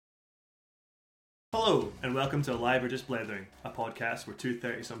Hello, and welcome to Alive or Just Blethering, a podcast where two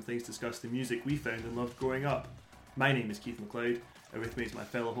 30-somethings discuss the music we found and loved growing up. My name is Keith McLeod, and with me is my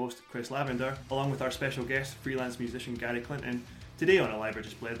fellow host, Chris Lavender, along with our special guest, freelance musician Gary Clinton. Today on Alive or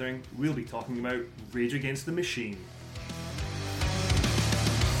Just Blethering, we'll be talking about Rage Against the Machine.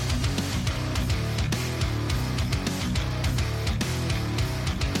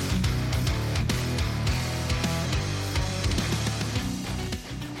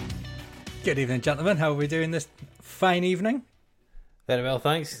 Good evening, gentlemen. How are we doing this fine evening? Very well,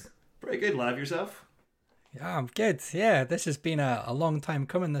 thanks. Pretty good, Lav, yourself? Yeah, I'm good. Yeah, this has been a long time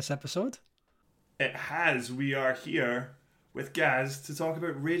coming, this episode. It has. We are here with Gaz to talk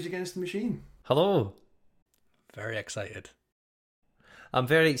about Rage Against the Machine. Hello. Very excited. I'm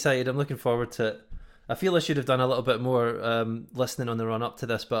very excited. I'm looking forward to it. I feel I should have done a little bit more listening on the run up to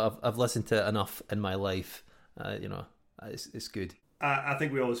this, but I've listened to it enough in my life. It's good. I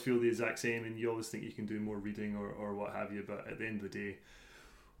think we always feel the exact same, and you always think you can do more reading or what have you, but at the end of the day,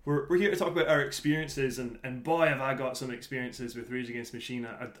 we're here to talk about our experiences, and boy have I got some experiences with Rage Against the Machine.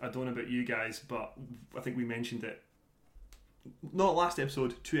 I don't know about you guys, but I think we mentioned it, not last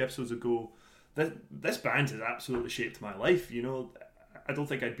episode, 2 episodes ago, this band has absolutely shaped my life. You know, I don't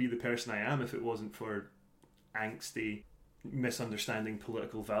think I'd be the person I am if it wasn't for angsty, misunderstanding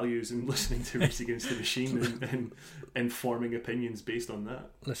political values and listening to Rage Against the Machine and forming opinions based on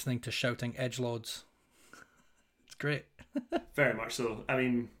that. Listening to shouting edgelords. It's great. Very much so. I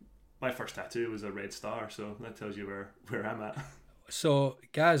mean, my first tattoo was a red star, so that tells you where I'm at. So,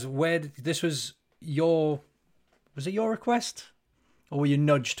 guys, this was it your request? Or were you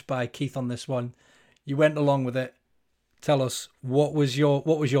nudged by Keith on this one? You went along with it. Tell us, what was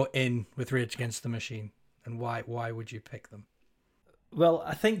your in with Rage Against the Machine? And why would you pick them? Well,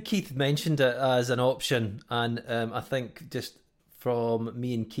 I think Keith mentioned it as an option, and I think just from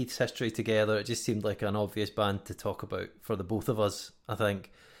me and Keith's history together, it just seemed like an obvious band to talk about for the both of us. I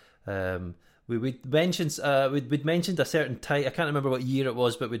think we'd mentioned a certain time. I can't remember what year it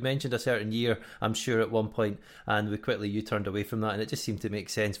was, but we'd mentioned a certain year, I'm sure, at one point, and we quickly U-turned away from that, and it just seemed to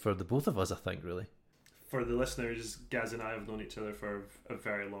make sense for the both of us, I think, really. For the listeners, Gaz and I have known each other for a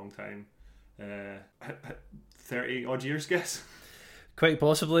very long time. 30 odd years, guess. Quite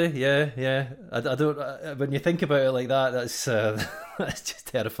possibly, yeah. I don't. When you think about it like that, that's that's just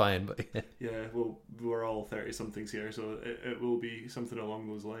terrifying. But yeah, well, we're all 30 somethings here, so it will be something along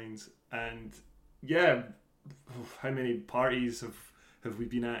those lines. And yeah, how many parties have we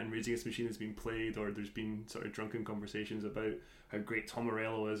been at and Rage Against the Machine has been played, or there's been sort of drunken conversations about how great Tom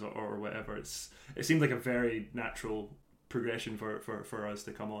Morello is, or whatever. It seemed like a very natural progression for us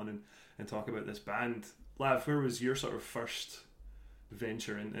to come on and talk about this band. Lav, where was your sort of first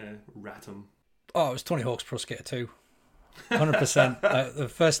venture into Ratum? Oh, it was Tony Hawk's Pro Skater 2. 100%. The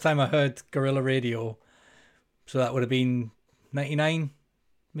first time I heard Guerrilla Radio, so that would have been 99,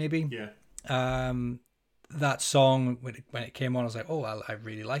 maybe. Yeah. That song, when it came on, I was like, oh, I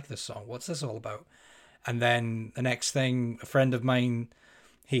really like this song. What's this all about? And then the next thing, a friend of mine,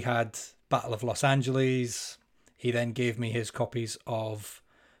 he had Battle of Los Angeles. He then gave me his copies of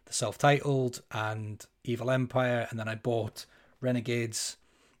the self-titled and Evil Empire, and then I bought Renegades.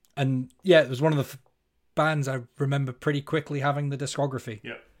 And yeah, it was one of the bands I remember pretty quickly having the discography.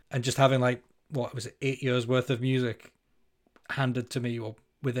 Yeah. And just having 8 years worth of music handed to me, or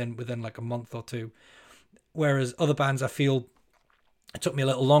within like a month or two. Whereas other bands, I feel it took me a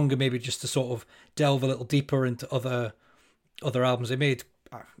little longer, maybe just to sort of delve a little deeper into other albums they made.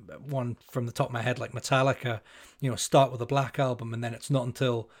 One from the top of my head, like Metallica, start with a Black Album, and then it's not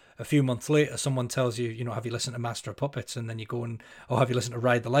until a few months later someone tells you, have you listened to Master of Puppets? And then you go and, have you listened to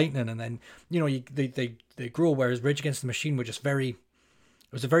Ride the Lightning? And then, they grow. Whereas Rage Against the Machine were just it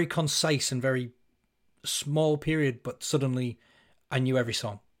was a very concise and very small period, but suddenly I knew every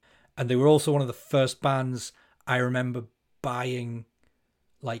song. And they were also one of the first bands I remember buying,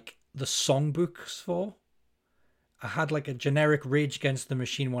 the songbooks for. I had a generic Rage Against the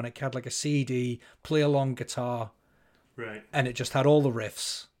Machine one. It had a CD, play along guitar. Right. And it just had all the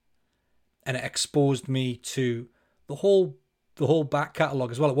riffs. And it exposed me to the whole back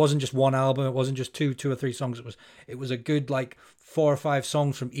catalogue as well. It wasn't just one album. It wasn't just two or three songs. It was a good 4 or 5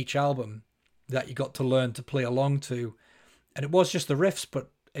 songs from each album that you got to learn to play along to. And it was just the riffs,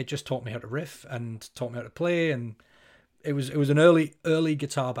 but it just taught me how to riff and taught me how to play. And it was an early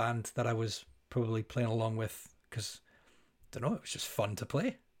guitar band that I was probably playing along with. Because, I don't know, it was just fun to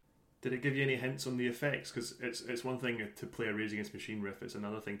play. Did it give you any hints on the effects? Because it's one thing to play a Rage Against the Machine riff, it's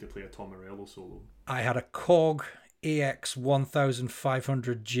another thing to play a Tom Morello solo. I had a Korg AX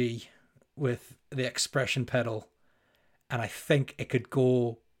 1500G with the expression pedal, and I think it could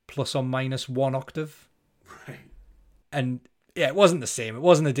go plus or minus 1 octave. Right. And yeah, it wasn't the same. It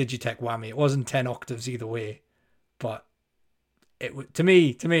wasn't a Digitech whammy. It wasn't 10 octaves either way. But to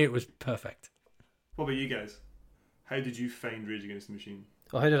me, it was perfect. What about you guys? How did you find Rage Against the Machine?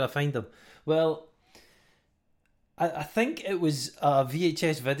 Oh, how did I find them? Well, I think it was a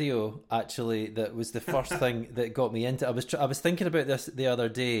VHS video actually that was the first thing that got me into it. I was thinking about this the other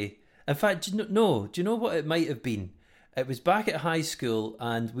day. In fact, do you know what it might have been? It was back at high school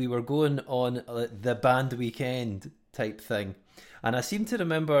and we were going on the band weekend type thing. And I seem to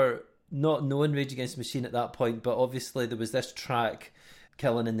remember not knowing Rage Against the Machine at that point, but obviously there was this track,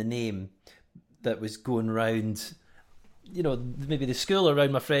 Killing in the Name, that was going round, you know, maybe the school or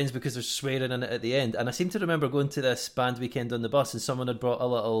around my friends because there's swearing in it at the end. And I seem to remember going to this band weekend on the bus and someone had brought a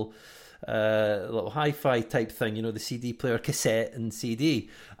little hi-fi type thing, you know, the CD player, cassette and CD.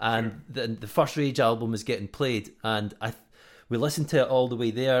 And the first Rage album was getting played. And we listened to it all the way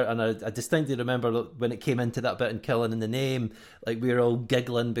there. And I distinctly remember when it came into that bit in Killing in the Name, like we were all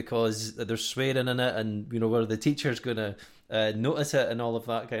giggling because there's swearing in it and, you know, were the teachers going to notice it and all of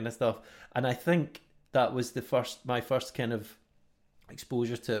that kind of stuff. And I think that was my first kind of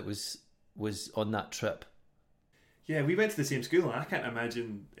exposure to it was on that trip. Yeah, we went to the same school, and I can't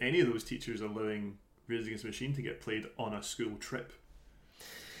imagine any of those teachers allowing Rage Against the Machine to get played on a school trip.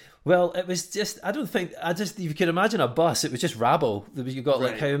 Well, it was just, you can imagine a bus, it was just rabble. You got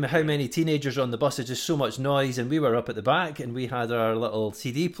like how many teenagers on the bus, there's just so much noise, and we were up at the back and we had our little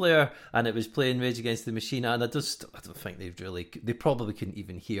CD player and it was playing Rage Against the Machine, and I don't think they probably couldn't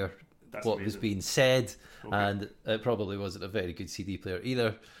even hear what was being said, and it probably wasn't a very good CD player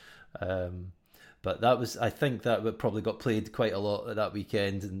either. But I think that probably got played quite a lot at that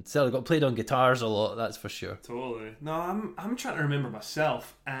weekend, and still got played on guitars a lot, that's for sure. Totally. No, I'm trying to remember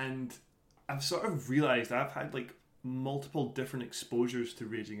myself, and I've sort of realised I've had like multiple different exposures to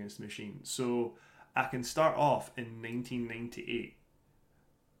Rage Against the Machine. So I can start off in 1998.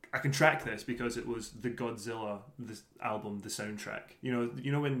 I can track this because it was the Godzilla album, the soundtrack. You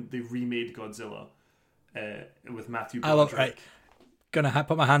know when they remade Godzilla with Matthew Broderick. Right. Gonna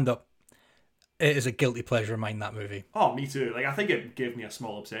put my hand up. It is a guilty pleasure of mine, that movie. Oh, me too. Like, I think it gave me a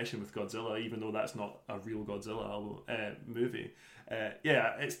small obsession with Godzilla, even though that's not a real Godzilla movie.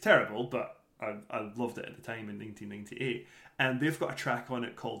 Yeah, it's terrible, but I loved it at the time in 1998. And they've got a track on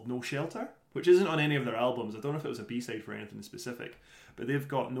it called No Shelter, which isn't on any of their albums. I don't know if it was a B-side for anything specific, but they've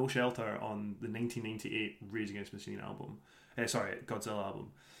got No Shelter on the 1998 Rage Against the Machine album. Godzilla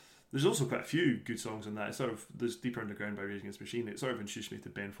album. There's also quite a few good songs on that. It's sort of, there's Deeper Underground by Rage Against the Machine. It sort of introduced me to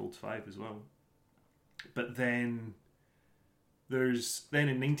Ben Folds 5 as well. But then in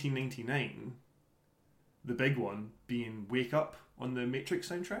 1999, the big one being Wake Up on the Matrix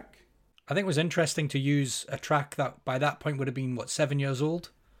soundtrack. I think it was interesting to use a track that by that point would have been 7 years old.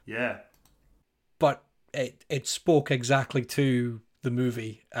 Yeah. But it spoke exactly to the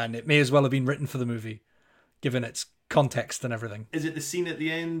movie, and it may as well have been written for the movie, given its context and everything. Is it the scene at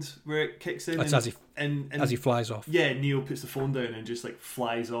the end where it kicks in? That's as he flies off. Yeah, Neo puts the phone down and just like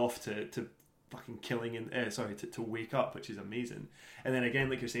flies off to fucking killing to Wake Up, which is amazing. And then again,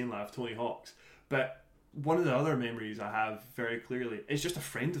 like you're saying, Lav, Tony Hawk's. But one of the other memories I have very clearly is just a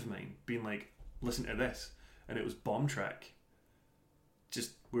friend of mine being like, listen to this, and it was Bomb Track.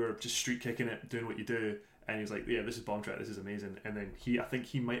 We were just street kicking it, doing what you do, and he was like, yeah, this is Bomb Track, this is amazing. And then I think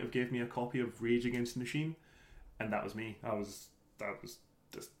he might have gave me a copy of Rage Against the Machine, and that was me. That was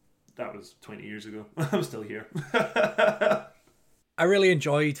 20 years ago. I'm still here. I really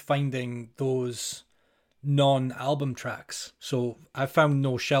enjoyed finding those non-album tracks. So I found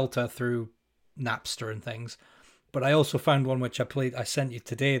No Shelter through Napster and things, but I also found one which I sent you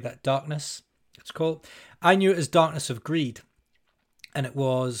today, that Darkness, it's called. I knew it as Darkness of Greed, and it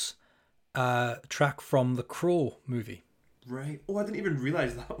was a track from the Crow movie. Right. Oh, I didn't even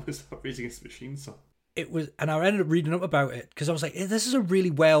realise that was a Rage Against the Machine song. It was, and I ended up reading up about it because I was like, this is a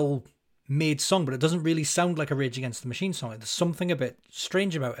really well made song, but it doesn't really sound like a Rage Against the Machine song. There's something a bit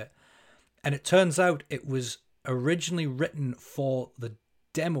strange about it. And it turns out it was originally written for the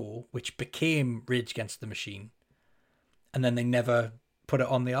demo, which became Rage Against the Machine, and then they never put it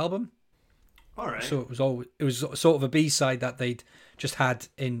on the album. All right. So it was sort of a B-side that they'd just had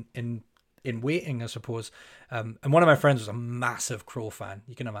in waiting, I suppose. And one of my friends was a massive Crow fan.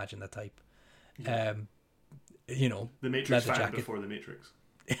 You can imagine the type. Yeah. The Matrix fan jacket. before the Matrix.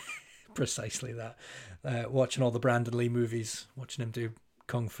 Precisely that. Watching all the Brandon Lee movies, watching him do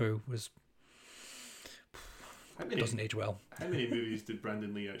Kung Fu doesn't age well. How many movies did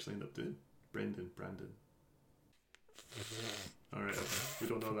Brandon Lee actually end up doing? Brandon. All right, okay. We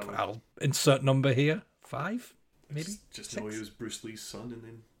don't know that one. I'll insert number here. 5, maybe? Just 6? know he was Bruce Lee's son, and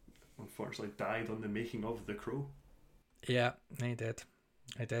then unfortunately died on the making of The Crow. Yeah, I did.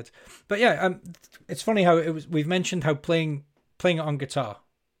 But yeah, it's funny how it was. We've mentioned how playing it on guitar.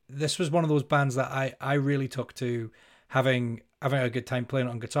 This was one of those bands that I really took to having a good time playing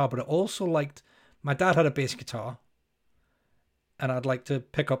it on guitar. But I also liked. My dad had a bass guitar, and I'd like to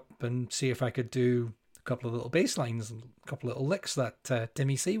pick up and see if I could do a couple of little bass lines and a couple of little licks that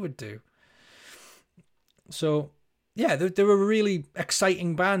Timmy C would do. So yeah, they were a really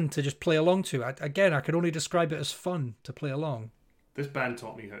exciting band to just play along to. I could only describe it as fun to play along. This band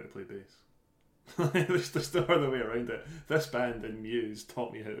taught me how to play bass. There's no other way around it. This band and Muse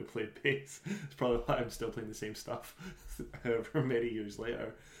taught me how to play bass. It's probably why I'm still playing the same stuff however many years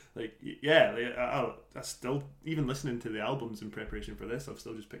later. Like, yeah, I still, even listening to the albums in preparation for this, I've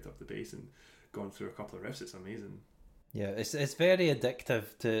still just picked up the bass and gone through a couple of riffs. It's amazing. Yeah, it's very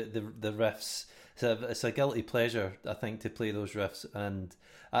addictive to the riffs. It's a guilty pleasure, I think, to play those riffs, and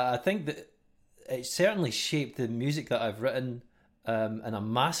I think that it certainly shaped the music that I've written in a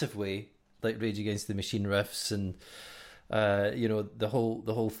massive way, like Rage Against the Machine riffs and the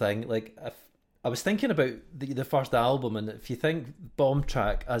whole thing. Like, I was thinking about the first album, and if you think Bomb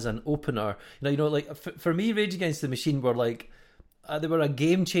Track as an opener, like for me, Rage Against the Machine were like. They were a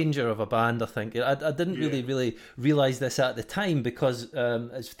game changer of a band, I think. I didn't really realise this at the time because I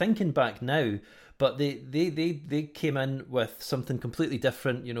was thinking back now, but they came in with something completely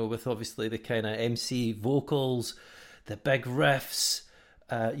different, with obviously the kind of MC vocals, the big riffs,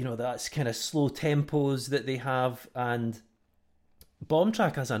 that's kind of slow tempos that they have. And Bomb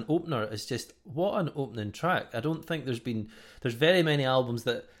Track as an opener is just, what an opening track. I don't think there's very many albums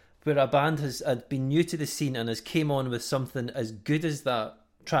where a band has been new to the scene and has came on with something as good as that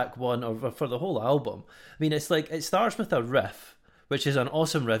track one or for the whole album. I mean, it's like, it starts with a riff, which is an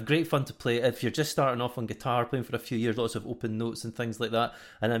awesome riff, great fun to play if you're just starting off on guitar, playing for a few years, lots of open notes and things like that,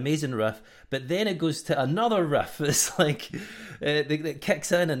 an amazing riff. But then it goes to another riff. It's like, it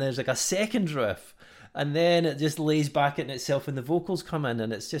kicks in and there's like a second riff, and then it just lays back in itself and the vocals come in,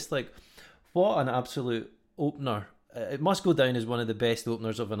 and it's just like, what an absolute opener. It must go down as one of the best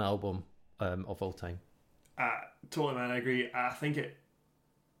openers of an album of all time. Totally, man. I agree. I think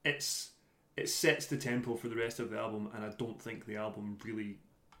it sets the tempo for the rest of the album, and I don't think the album really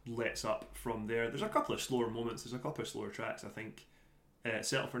lets up from there. There's a couple of slower moments. There's a couple of slower tracks. I think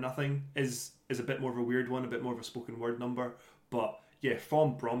 "Settle for Nothing" is a bit more of a weird one, a bit more of a spoken word number. But yeah,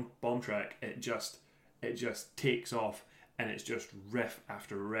 from Bomb Track, it just takes off, and it's just riff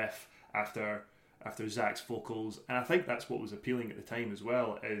after riff after Zach's vocals, and I think that's what was appealing at the time as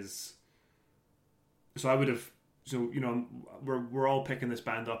well. We're all picking this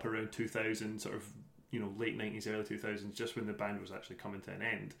band up around 2000, sort of late 90s, early 2000s, just when the band was actually coming to an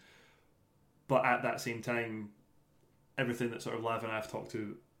end. But at that same time, everything that sort of Lav and I've talked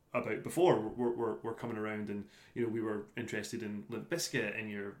to about before were coming around, and we were interested in Limp Bizkit and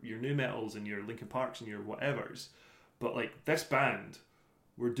your nu metals and your Linkin Parks and your whatevers. But like, this band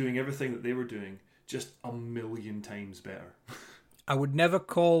were doing everything that they were doing, just a million times better. I would never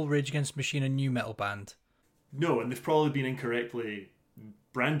call Rage Against the Machine a nu metal band. No, and they've probably been incorrectly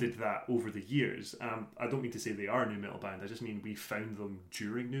branded that over the years. I don't mean to say they are a nu metal band. I just mean we found them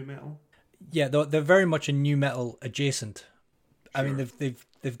during nu metal. Yeah, they're very much a nu metal adjacent. Sure. I mean,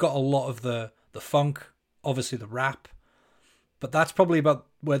 they've got a lot of the funk, obviously the rap, but that's probably about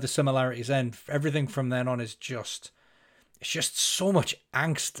where the similarities end. Everything from then on is just so much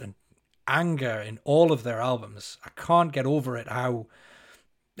angst and anger in all of their albums. I can't get over it how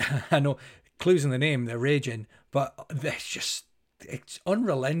I know clues in the name, they're raging, but it's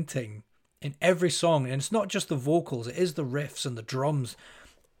unrelenting in every song. And it's not just the vocals, it is the riffs and the drums.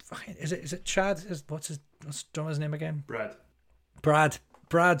 Is it Chad? What's drummer's name again? Brad's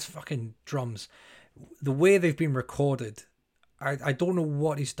fucking drums. The way they've been recorded, I don't know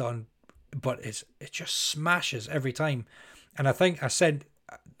what he's done, but it just smashes every time. And I think I said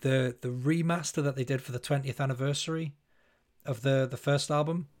the remaster that they did for the 20th anniversary of the first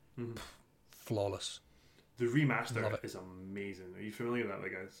album, flawless. The remaster is amazing. Are you familiar with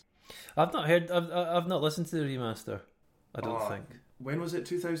that, guys? I've not heard. I've not listened to the remaster. I don't think. When was it?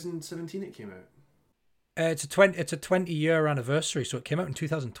 2017 it came out. It's a 20-year anniversary, so it came out in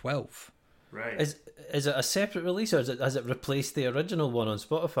 2012. Right. Is it a separate release, or has it replaced the original one on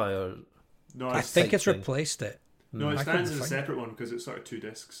Spotify? Or no, I think it's replaced it. No, it stands as a separate one because it's sort of 2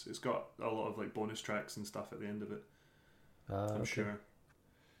 discs. It's got a lot of like bonus tracks and stuff at the end of it. I'm sure.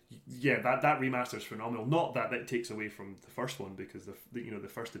 Yeah, that remaster is phenomenal. Not that takes away from the first one, because the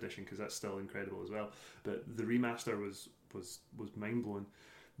first edition, because that's still incredible as well. But the remaster was mind blowing.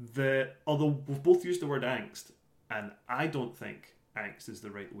 Although we've both used the word angst, and I don't think angst is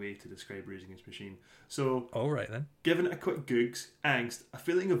the right way to describe Rage Against the Machine. So, All right then. given it a quick googs, angst, a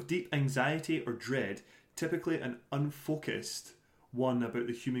feeling of deep anxiety or dread, typically an unfocused one about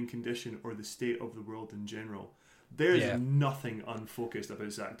the human condition or the state of the world in general. There is Yeah. nothing unfocused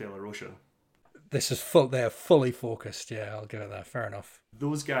about Zach De La Rocha. This is full. They're fully focused. Yeah, I'll give it that. Fair enough.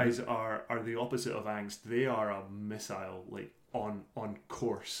 Those guys are the opposite of angst. They are a missile, like on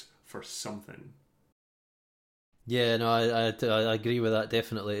course for something. Yeah, no, I agree with that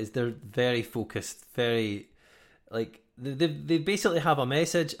definitely. They're very focused, very like they basically have a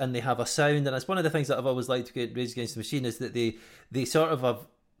message and they have a sound, and it's one of the things that I've always liked to get Rage Against the Machine is that they sort of have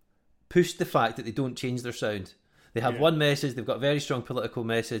pushed the fact that they don't change their sound. They have one message, they've got a very strong political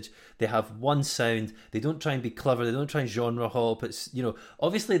message, they have one sound, they don't try and be clever, they don't try and genre hop. It's, you know,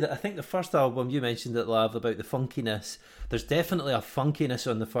 obviously I think the first album, you mentioned it, Lav, about the funkiness. There's definitely a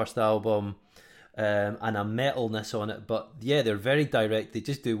funkiness on the first album, and a metalness on it, but yeah, they're very direct. They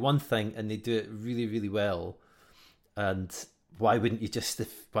just do one thing and they do it really, really well. And why wouldn't you just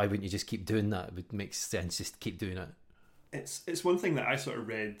keep doing that? It would make sense, just keep doing it. It's one thing that I sort of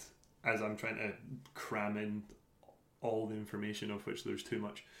read as I'm trying to cram in all the information, of which there's too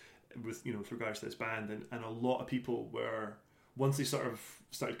much, with regards to this band, and a lot of people were, once they sort of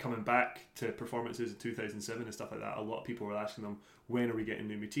started coming back to performances in 2007 and stuff like that, a lot of people were asking them, when are we getting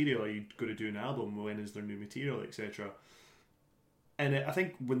new material? Are you going to do an album? When is there new material, etc.? And I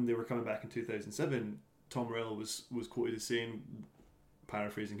think when they were coming back in 2007, Tom Morello was quoted as saying,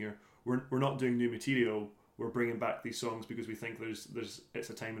 paraphrasing here, we're not doing new material, we're bringing back these songs because we think it's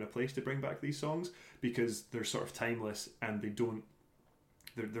a time and a place to bring back these songs, because they're sort of timeless and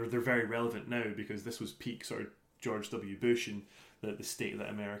they're very relevant now, because this was peak sort of George W. Bush and the state that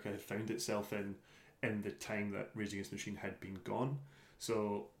America had found itself in the time that Rage Against the Machine had been gone.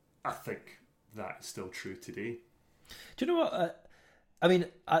 So I think that's still true today. Do you know what? I mean,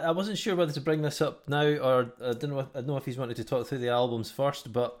 I wasn't sure whether to bring this up now, or I don't know if he's wanted to talk through the albums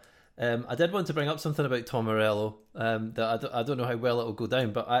first, but I did want to bring up something about Tom Morello that I don't know how well it'll go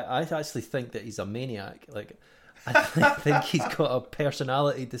down, but I actually think that he's a maniac. Like, I think he's got a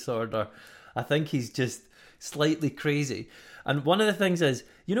personality disorder. I think he's just slightly crazy. And one of the things is,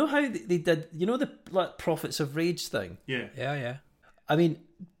 you know how they did, the Prophets of Rage thing? Yeah. I mean,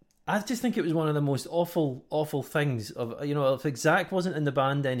 I just think it was one of the most awful things of, if Zach wasn't in the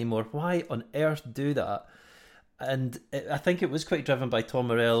band anymore, why on earth do that? And I think it was quite driven by Tom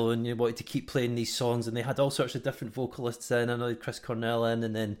Morello, and you wanted to keep playing these songs, and they had all sorts of different vocalists in. I know Chris Cornell in,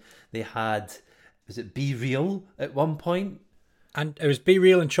 and then they had, was it Be Real at one point? And it was Be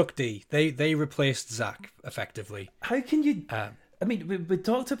Real and Chuck D. They replaced Zach effectively. How can you? I mean, we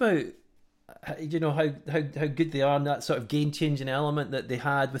talked about how good they are, and that sort of game changing element that they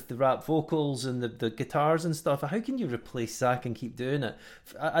had with the rap vocals and the guitars and stuff. How can you replace Zach and keep doing it?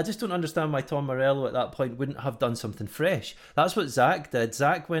 I just don't understand why Tom Morello at that point wouldn't have done something fresh. That's what Zach did.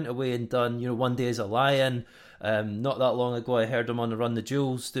 Zach went away and done, One Day as a Lion. Not that long ago, I heard him on the Run the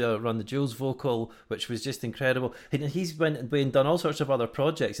Jewels vocal, which was just incredible. And he's went away and done all sorts of other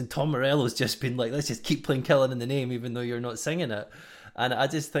projects, and Tom Morello's just been like, let's just keep playing Killing in the Name, even though you're not singing it. And I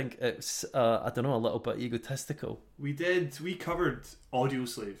just think it's, a little bit egotistical. We covered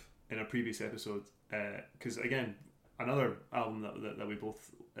Audioslave in a previous episode, because again, another album that we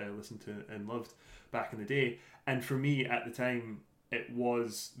both listened to and loved back in the day. And for me at the time, it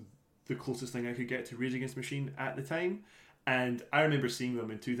was the closest thing I could get to Rage Against the Machine at the time. And I remember seeing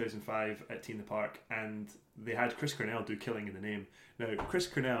them in 2005 at T in the Park, and they had Chris Cornell do Killing in the Name. Now, Chris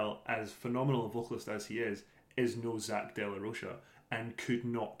Cornell, as phenomenal a vocalist as he is no Zach De La Rocha, and could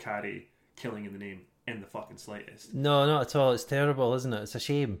not carry Killing in the Name in the fucking slightest. No, not at all. It's terrible, isn't it? It's a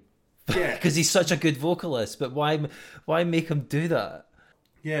shame. Yeah. Because he's such a good vocalist, but why make him do that?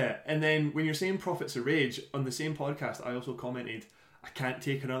 Yeah, and then when you're saying Prophets of Rage, on the same podcast, I also commented, I can't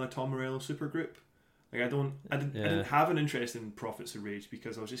take another Tom Morello supergroup. Like, I didn't have an interest in Prophets of Rage,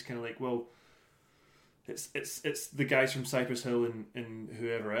 because I was just kind of like, well, it's the guys from Cypress Hill and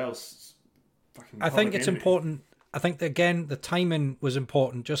whoever else. I think it's important. I think that, again, the timing was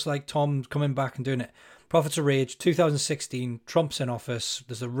important, just like Tom coming back and doing it. Prophets of Rage, 2016, Trump's in office.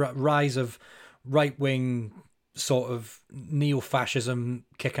 There's a rise of right-wing sort of neo-fascism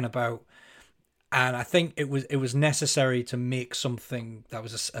kicking about. And I think it was necessary to make something that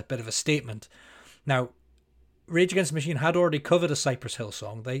was a bit of a statement. Now, Rage Against the Machine had already covered a Cypress Hill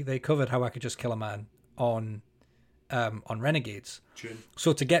song. They covered How I Could Just Kill a Man on Renegades. June.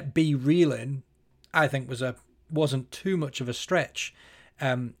 So to get Be Real in, I think wasn't too much of a stretch.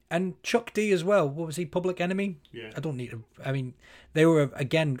 And Chuck D as well. What was he? Public Enemy? Yeah. I don't need to. I mean, they were,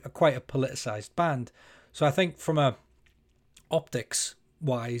 again, quite a politicized band. So I think from a optics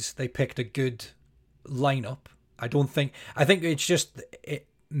wise, they picked a good lineup. I think it's just, it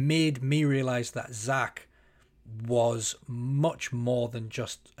made me realize that Zach was much more than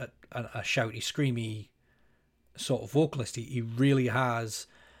just a shouty, screamy sort of vocalist. He really has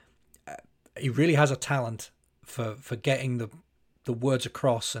a talent for getting the words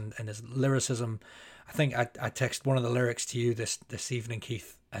across, and his lyricism. I think I texted one of the lyrics to you this evening,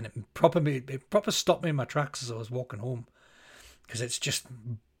 Keith, and it proper stopped me in my tracks as I was walking home, because it's just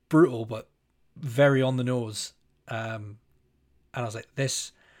brutal but very on the nose. And I was like,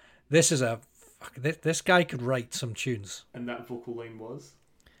 this guy could write some tunes. And that vocal line was?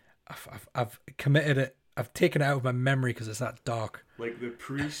 I've committed it. I've taken it out of my memory because it's that dark. Like the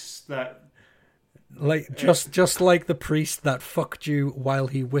priest that... Like, just like the priest that fucked you while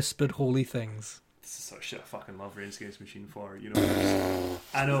he whispered holy things. This is sort of shit I fucking love Rage Against the Machine for, you know.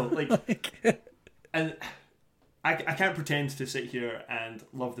 I know, like... And I can't pretend to sit here and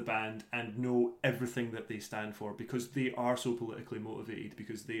love the band and know everything that they stand for, because they are so politically motivated,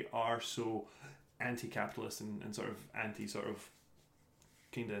 because they are so anti-capitalist and sort of anti sort of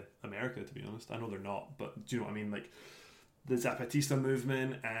kind of America, to be honest. I know they're not, but do you know what I mean? Like the Zapatista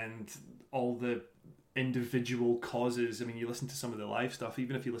movement and all the individual causes. I mean, you listen to some of the live stuff,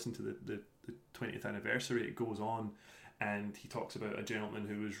 even if you listen to the 20th anniversary, it goes on. And he talks about a gentleman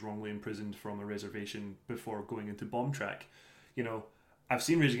who was wrongly imprisoned from a reservation before going into bomb track. You know, I've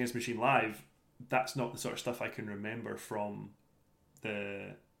seen Rage Against the Machine live. That's not the sort of stuff I can remember from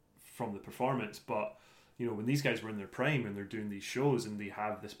the performance. But, you know, when these guys were in their prime and they're doing these shows and they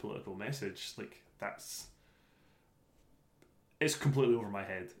have this political message, like, it's completely over my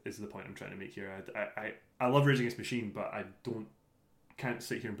head, is the point I'm trying to make here. I love Rage Against the Machine, but I can't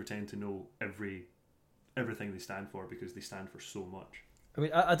sit here and pretend to know everything they stand for, because they stand for so much. I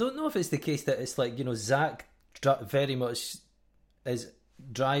mean, I don't know if it's the case that it's like, you know, Zach very much is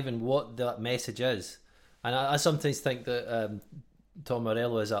driving what that message is, and I sometimes think that Tom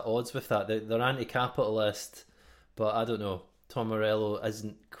Morello is at odds with that. They're anti-capitalist, but I don't know, Tom Morello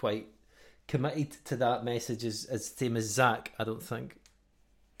isn't quite committed to that message as same as Zach, I don't think.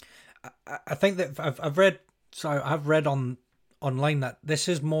 I think that I've read online that this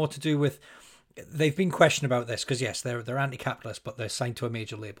is more to do with, they've been questioned about this, because yes, they're anti-capitalist, but they're signed to a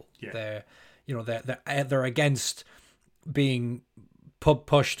major label. Yeah. They're against being pub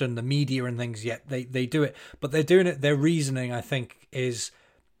pushed and the media and things. Yet they do it, but they're doing it. Their reasoning, I think, is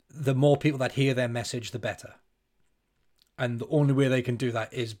the more people that hear their message, the better. And the only way they can do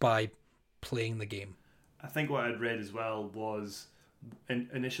that is by playing the game. I think what I'd read as well was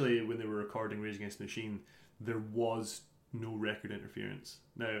initially when they were recording Rage Against the Machine, there was no record interference.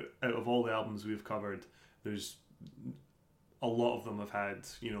 Now, out of all the albums we've covered, there's a lot of them have had,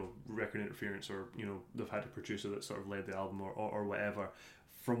 you know, record interference, or, you know, they've had a producer that sort of led the album or whatever.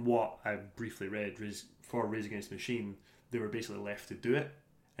 From what I briefly read, for Rage Against the Machine, they were basically left to do it,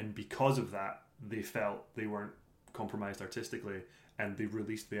 and because of that, they felt they weren't compromised artistically, and they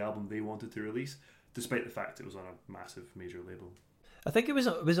released the album they wanted to release, despite the fact it was on a massive major label. I think it was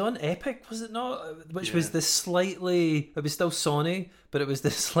on Epic, was it not? Which was the slightly... It was still Sony, but it was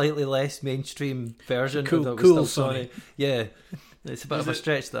the slightly less mainstream version. Cool Sony. Yeah, it's a bit of a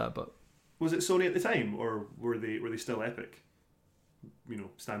stretch, that. But was it Sony at the time, or were they still Epic? You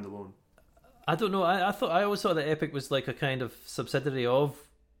know, standalone. I don't know. I always thought that Epic was like a kind of subsidiary of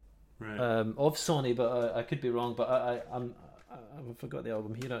Sony, but I could be wrong. But I forgot the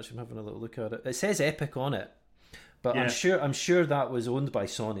album here. Actually, I'm having a little look at it. It says Epic on it. But yeah. I'm sure that was owned by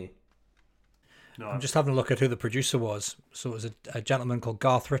Sony. No, I'm just having a look at who the producer was. So it was a gentleman called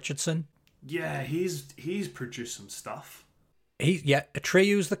Garth Richardson. Yeah, he's produced some stuff.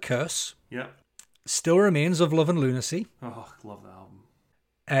 Atreyu's The Curse. Yeah. Still Remains of Love and Lunacy. Oh, I love that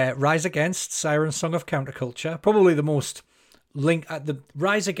album. Rise Against, Siren Song of Counterculture. Probably the most linked at the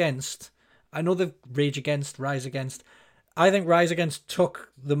Rise Against. I know the Rage Against, Rise Against. I think Rise Against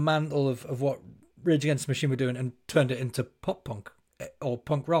took the mantle of what Rage Against the Machine were doing and turned it into pop punk or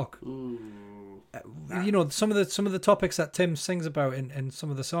punk rock. Ooh, you know, some of the topics that Tim sings about in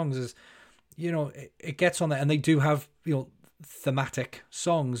some of the songs is, you know, it gets on there, and they do have, you know, thematic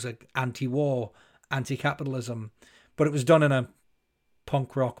songs like anti-war, anti-capitalism, but it was done in a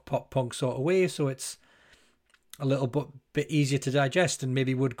punk rock, pop punk sort of way, so it's a little bit easier to digest and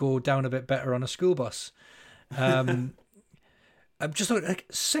maybe would go down a bit better on a school bus. I'm just like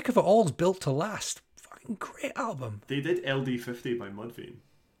Sick of It All's Built to Last. Fucking great album. They did LD50 by Mudvayne.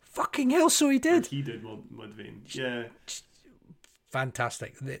 Fucking hell, so he did. He did Mudvayne. Yeah.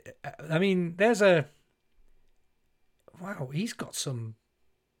 Fantastic. I mean, there's a... Wow, he's got some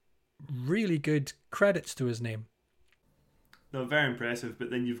really good credits to his name. No, very impressive. But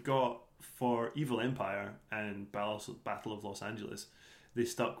then you've got, for Evil Empire and Battle of Los Angeles, they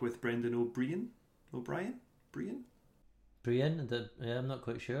stuck with Brendan O'Brien. Brian? Brian? Yeah, I'm not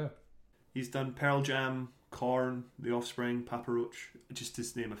quite sure. He's done Pearl Jam, Korn, The Offspring, Papa Roach, just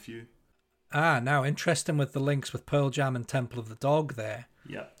to name a few. Now interesting with the links with Pearl Jam and Temple of the Dog there.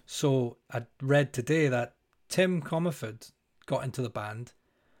 Yeah. So I read today that Tim Comerford got into the band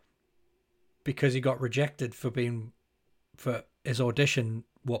because he got rejected for his audition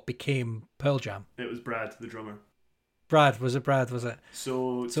what became Pearl Jam. It was Brad, the drummer. Brad, was it?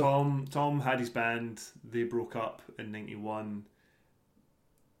 So Tom had his band, they broke up in 91.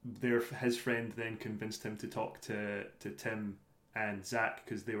 His friend then convinced him to talk to Tim and Zach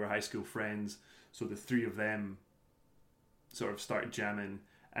because they were high school friends. So the three of them sort of started jamming,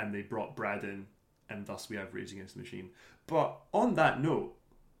 and they brought Brad in, and thus we have Rage Against the Machine. But on that note,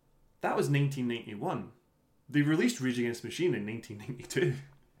 that was 1991. They released Rage Against the Machine in 1992.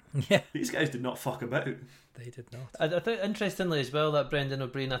 Yeah, these guys did not fuck about. They did not. I think interestingly as well that Brendan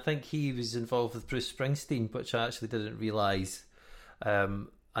O'Brien, I think he was involved with Bruce Springsteen, which I actually didn't realise. And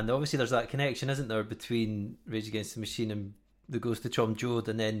obviously there's that connection, isn't there, between Rage Against the Machine and The Ghost of Tom Joad,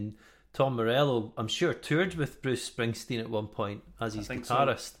 and then Tom Morello, I'm sure, toured with Bruce Springsteen at one point as his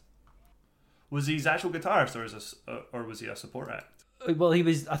guitarist. So. Was he his actual guitarist, or was he a support act? Well, he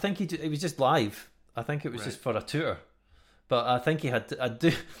was. I think he was just live. I think it was just for a tour. But I think he had.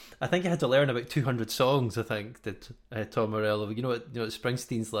 I think he had to learn about 200 songs. I think that Tom Morello. You know what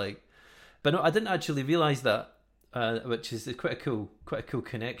Springsteen's like. But no, I didn't actually realise that, which is quite a cool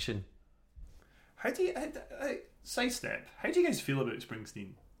connection. How do you sidestep? How do you guys feel about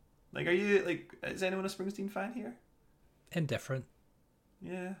Springsteen? Like, are you is anyone a Springsteen fan here? Indifferent.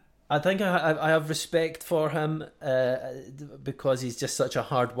 Yeah. I think I have respect for him because he's just such a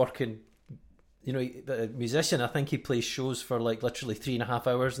hard-working, musician. I think he plays shows for literally 3.5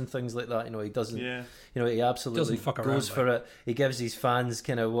 hours and things like that. He doesn't. Yeah. He absolutely goes for it. He gives his fans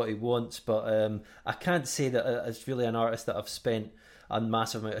kind of what he wants. But I can't say that it's really an artist that I've spent a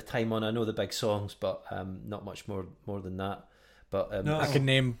massive amount of time on. I know the big songs, but not much more than that. But I can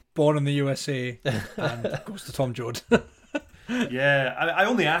name Born in the USA and Ghost of Tom Joad. Yeah, I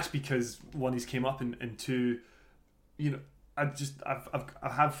only ask because one, he's came up, and two, I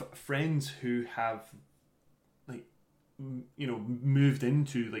have friends who have moved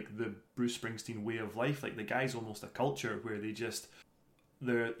into the Bruce Springsteen way of life. Like, the guy's almost a culture where they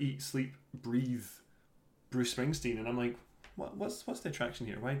eat, sleep, breathe Bruce Springsteen, and I'm like, what's the attraction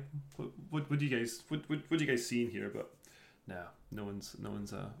here? Why? What do you guys see in here? But no one's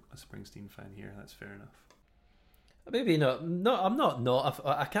a Springsteen fan here. That's fair enough. Maybe not. No, I'm not.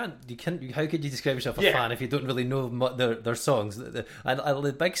 I can't. You can't. How could you describe yourself a fan if you don't really know their songs?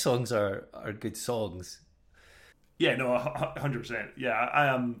 The big songs are good songs. Yeah, no, 100%. Yeah,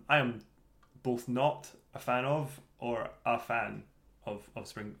 I am both not a fan of or a fan of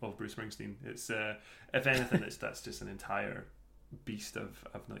Bruce Springsteen. It's if anything, that's just an entire beast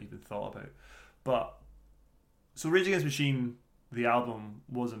I've not even thought about. But so Rage Against the Machine, the album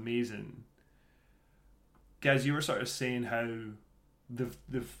was amazing. Guys, you were sort of saying how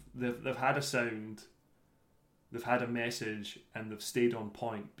they've had a sound, they've had a message, and they've stayed on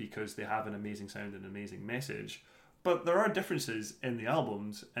point because they have an amazing sound and an amazing message. But there are differences in the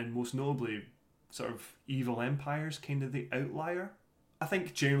albums, and most notably, sort of Evil Empire's kind of the outlier. I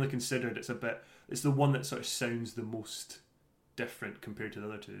think generally considered, it's the one that sort of sounds the most different compared to the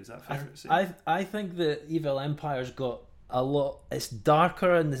other two. Is that fair to say? I think the Evil Empire's got a lot. It's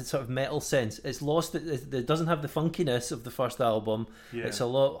darker in the sort of metal sense. It's lost. It doesn't have the funkiness of the first album. Yeah. It's a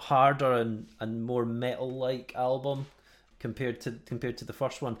lot harder and more metal-like album compared to the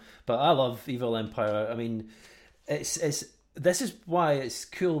first one. But I love Evil Empire. I mean, it's this is why it's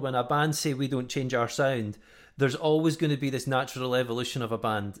cool when a band say we don't change our sound. There's always going to be this natural evolution of a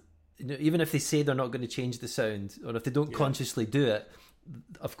band. Even if they say they're not going to change the sound, or if they don't consciously do it,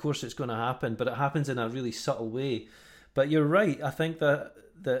 of course it's going to happen. But it happens in a really subtle way. But you're right. I think that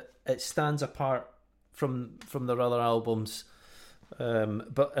it stands apart from their other albums,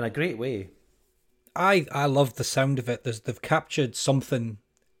 but in a great way. I love the sound of it. They've captured something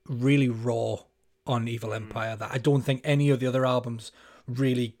really raw on Evil Empire that I don't think any of the other albums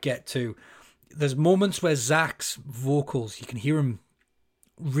really get to. There's moments where Zach's vocals, you can hear him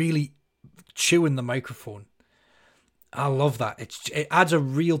really chewing the microphone. I love that. It adds a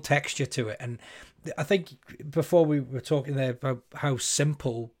real texture to it. And I think before we were talking there about how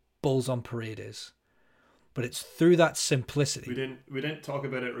simple Bulls on Parade is, but it's through that simplicity. We didn't talk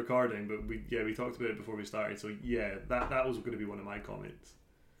about it recording, but we talked about it before we started. So that was going to be one of my comments.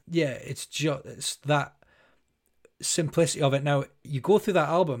 Yeah, it's that simplicity of it. Now, you go through that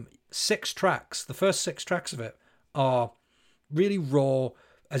album, 6 tracks, the first 6 tracks of it are really raw,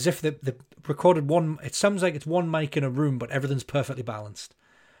 as if they recorded one. It sounds like it's one mic in a room, but everything's perfectly balanced.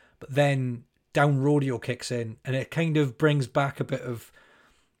 But then Down Rodeo kicks in, and it kind of brings back a bit of,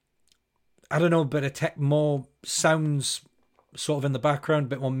 I don't know, a bit of more sounds sort of in the background, a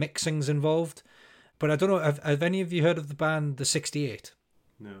bit more mixings involved. But I don't know, have any of you heard of the band The 68?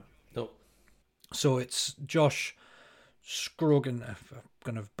 No. Nope. So it's Josh Scrogan, I'm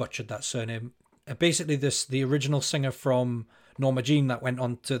going to have butchered that surname. Basically, the original singer from Norma Jean that went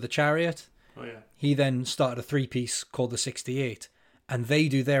on to The Chariot. Oh, yeah. He then started a 3-piece called The 68, and they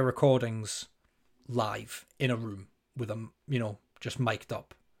do their recordings live in a room with them, just mic'd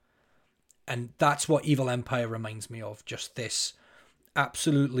up. And that's what Evil Empire reminds me of. Just this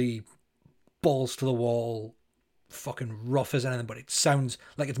absolutely balls to the wall, fucking rough as anything, but it sounds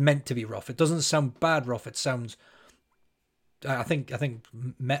like it's meant to be rough. It doesn't sound bad rough. It sounds, I think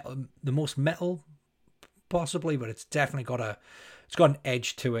metal, the most metal possibly, but it's definitely got an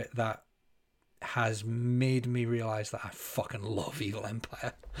edge to it that has made me realize that I fucking love Evil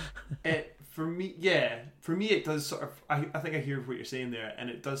Empire. For me, it does sort of. I think I hear what you're saying there, and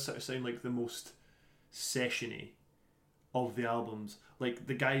it does sort of sound like the most sessiony of the albums. Like,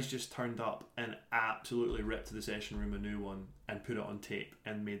 the guys just turned up and absolutely ripped to the session room a new one and put it on tape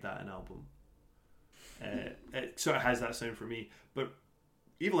and made that an album. It sort of has that sound for me. But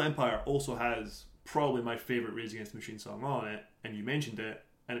Evil Empire also has probably my favourite Rage Against the Machine song on it, and you mentioned it,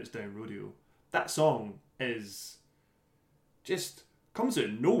 and it's Down Rodeo. That song is just comes out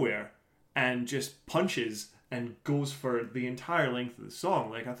of nowhere and just punches and goes for the entire length of the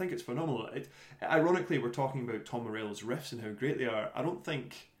song. Like, I think it's phenomenal. Ironically, we're talking about Tom Morello's riffs and how great they are. I don't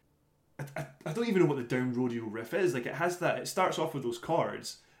even know what the Down Rodeo riff is. Like, it has that, it starts off with those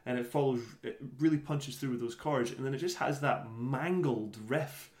chords and it really punches through with those chords, and then it just has that mangled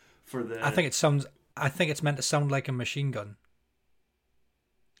riff for the... I think it's meant to sound like a machine gun.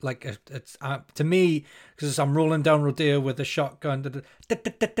 Like, it's to me, because I'm rolling down Rodeo with a shotgun.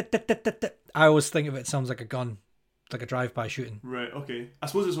 I always think of it sounds like a gun, like a drive-by shooting. Right. Okay. I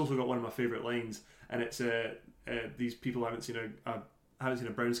suppose it's also got one of my favourite lines, and it's these people haven't seen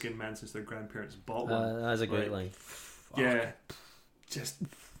a brown-skinned man since their grandparents bought one. That's a great line. Yeah. Just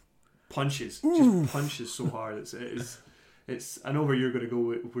punches so hard. It's. I know where you're going to go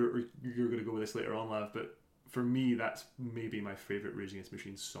with this later on, Lav, but for me, that's maybe my favourite Rage Against the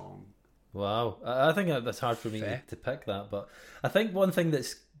Machine song. Wow, I think that's hard for me to pick that, but I think one thing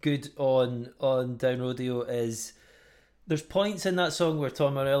that's good on Down Rodeo is there's points in that song where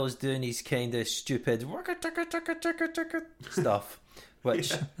Tom Morello's doing his kind of stupid stuff,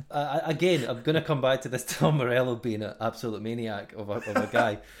 which again, I'm going to come back to this Tom Morello being an absolute maniac of a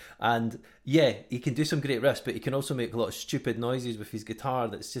guy, and yeah, he can do some great riffs, but he can also make a lot of stupid noises with his guitar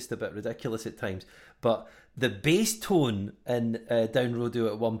that's just a bit ridiculous at times. But the bass tone in Down Rodeo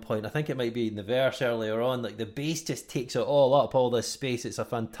at one point, I think it might be in the verse earlier on, like the bass just takes it all up, all this space. It's a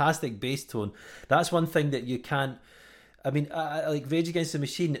fantastic bass tone. That's one thing that you can't... I mean, like Rage Against the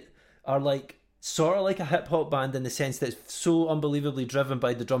Machine are like sort of like a hip hop band in the sense that it's so unbelievably driven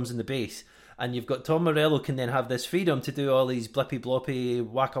by the drums and the bass. And you've got Tom Morello can then have this freedom to do all these blippy bloppy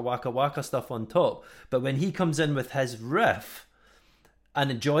waka waka waka stuff on top. But when he comes in with his riff and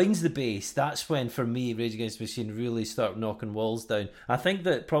it joins the bass, that's when, for me, Rage Against the Machine really start knocking walls down. I think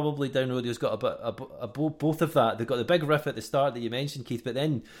that probably Down Rodeo's got both of that. They've got the big riff at the start that you mentioned, Keith, but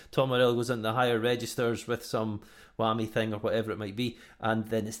then Tom Morello goes into the higher registers with some whammy thing or whatever it might be, and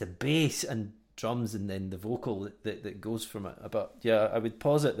then it's the bass and drums and then the vocal that goes from it. But yeah, I would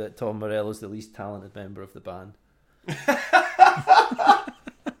posit that Tom Morello's the least talented member of the band.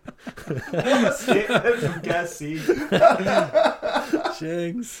 Statement from Gas C.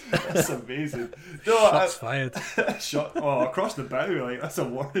 Jinx. That's amazing. No, Shots fired. Shot across the bow, like that's a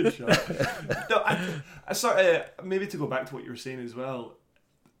warning shot. No, I sort of, maybe to go back to what you were saying as well,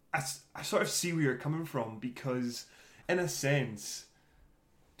 I sort of see where you're coming from, because in a sense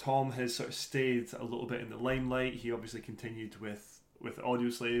Tom has sort of stayed a little bit in the limelight. He obviously continued with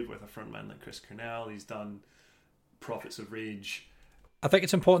Audioslave with a frontman like Chris Cornell. He's done Prophets of Rage. I think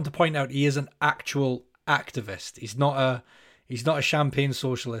it's important to point out he is an actual activist. He's not a champagne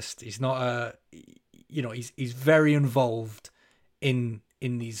socialist. He's not a, he's very involved in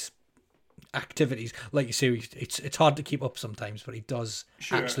these activities. Like you say, it's hard to keep up sometimes, but he does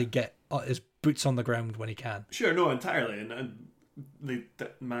actually get his boots on the ground when he can. Sure, no, entirely, and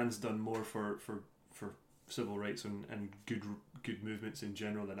that man's done more for civil rights and good movements in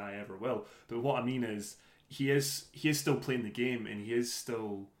general than I ever will. But what I mean is, he is still playing the game, and he is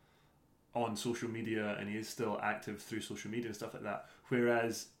still on social media and he is still active through social media and stuff like that.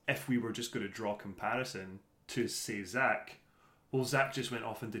 Whereas if we were just going to draw comparison to, say, Zach, well, Zach just went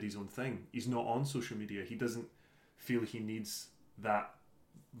off and did his own thing. He's not on social media. He doesn't feel he needs that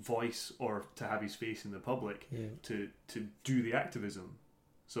voice or to have his face in the public to do the activism.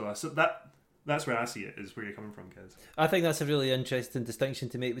 So that's where I see it, is where you're coming from, Kez. I think that's a really interesting distinction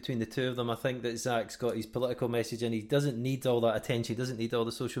to make between the two of them. I think that Zach's got his political message and he doesn't need all that attention. He doesn't need all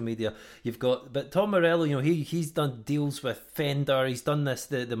the social media. But Tom Morello, he's done deals with Fender. He's done the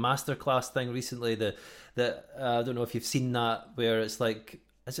masterclass thing recently. I don't know if you've seen that, where it's like,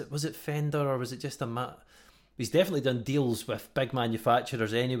 was it Fender or was it just He's definitely done deals with big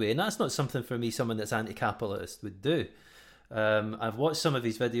manufacturers anyway, and that's not something for me, someone that's anti-capitalist, would do. I've watched some of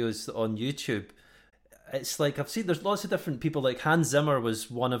his videos on YouTube. It's like, I've seen there's lots of different people, like Hans Zimmer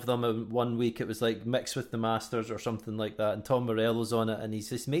was one of them. One week it was like Mix with the Masters or something like that, and Tom Morello's on it, and he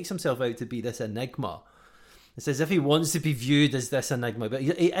just makes himself out to be this enigma. It's as if he wants to be viewed as this enigma, but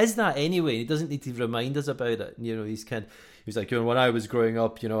he is that anyway. He doesn't need to remind us about it. He's like, when I was growing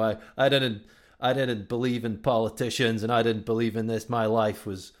up, I didn't believe in politicians and I didn't believe in this. My life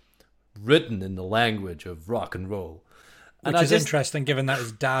was written in the language of rock and roll. Which is interesting, given that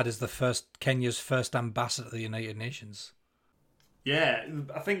his dad is Kenya's first ambassador to the United Nations. Yeah,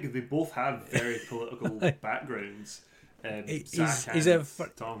 I think they both have very political backgrounds. Zach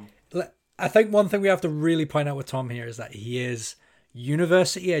and Tom. I think one thing we have to really point out with Tom here is that he is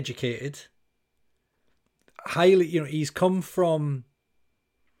university educated. Highly, he's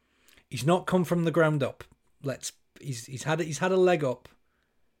not come from the ground up. He's had a leg up.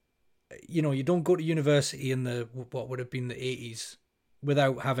 You don't go to university in what would have been the 80s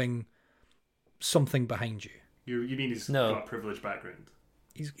without having something behind you. You mean he's got a privileged background?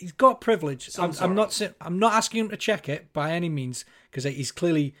 He's got privilege. I'm not asking him to check it by any means, because he's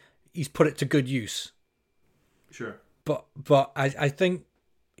put it to good use. Sure. But I think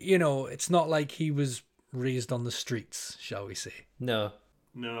it's not like he was raised on the streets, shall we say? No,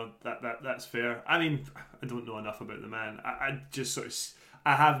 that's fair. I mean, I don't know enough about the man. I just sort of,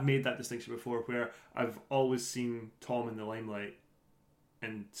 I have made that distinction before, where I've always seen Tom in the limelight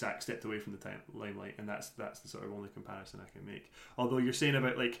and Zach stepped away from the limelight, and that's the sort of only comparison I can make. Although you're saying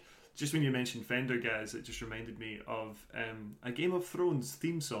about, like, just when you mentioned Fender, guys, it just reminded me of a Game of Thrones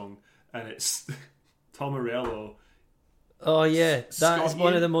theme song, and it's Tom Morello. Oh yeah, that is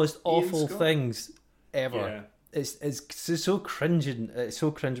one of the most awful Scott things ever. Yeah. It's so cringing. It's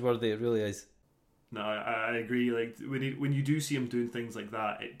so cringeworthy. It really is. No, I agree. Like, when you do see him doing things like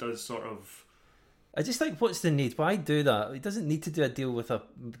that, it does sort of. I just think, what's the need? Why do that? He doesn't need to do a deal with a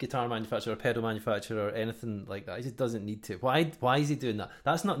guitar manufacturer, or pedal manufacturer, or anything like that. He just doesn't need to. Why is he doing that?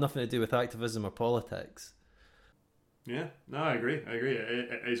 That's not nothing to do with activism or politics. Yeah, no, I agree.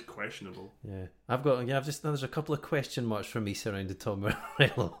 It is questionable. Yeah, there's a couple of question marks for me surrounding Tom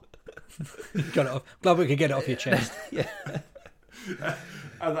Morello. Got it off. Glad we could get it off your chest. Yeah.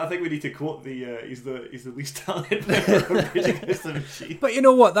 I think we need to quote he's the least talented member of Rage Against the Machine. But you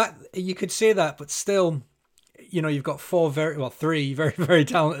know what? That you could say that, but still, you've got three very, very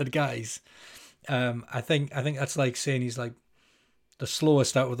talented guys. I think that's like saying he's like the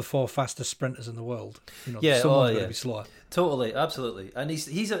slowest out of the four fastest sprinters in the world. Someone's going to be slower. Totally, absolutely. And he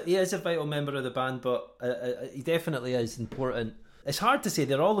is a vital member of the band, but he definitely is important. It's hard to say.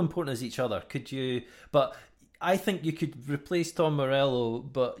 They're all important as each other. But I think you could replace Tom Morello,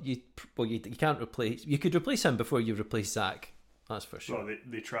 but you can't replace. You could replace him before you replace Zach. That's for sure. Well,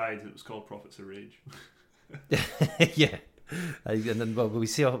 they tried. It was called Prophets of Rage. Yeah, and then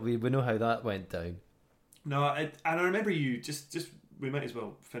we know how that went down. No, and I remember you just we might as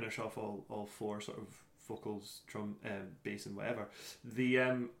well finish off all four sort of vocals, drum, bass, and whatever.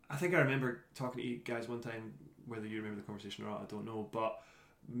 I think I remember talking to you guys one time. Whether you remember the conversation or not, I don't know, but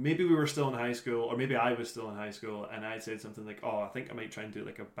maybe we were still in high school, or maybe I was still in high school, and I said something like, I think I might try and do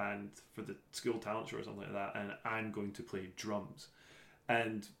like a band for the school talent show or something like that, and I'm going to play drums.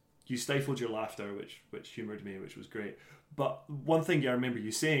 And you stifled your laughter, which humoured me, which was great. But one thing I remember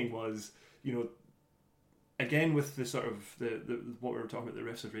you saying was, again with the sort of the what we were talking about, the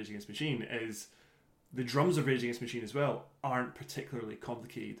riffs of Rage Against the Machine, is the drums of Rage Against the Machine as well aren't particularly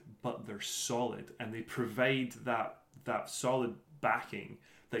complicated, but they're solid, and they provide that solid backing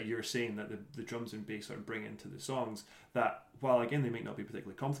that you're saying that the drums and bass sort of bring into the songs, that while again they might not be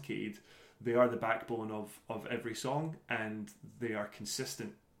particularly complicated, they are the backbone of every song, and they are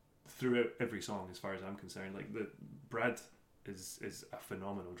consistent throughout every song as far as I'm concerned. Like, Brad is a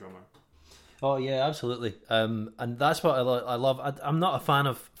phenomenal drummer. Oh yeah, absolutely. And that's what I love. I'm not a fan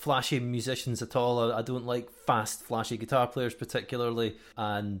of flashy musicians at all. I don't like fast, flashy guitar players particularly.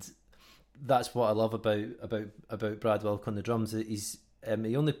 And that's what I love about Brad Wilk on the drums.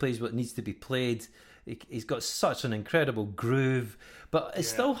 He only plays what needs to be played. He's got such an incredible groove, but it's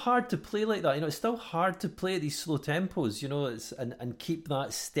still hard to play like that. It's still hard to play at these slow tempos. And keep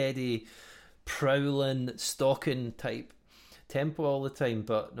that steady, prowling, stalking type tempo all the time.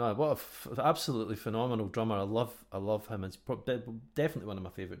 But no, what absolutely phenomenal drummer. I love him. It's definitely one of my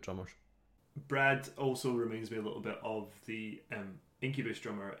favourite drummers. Brad also reminds me a little bit of the Incubus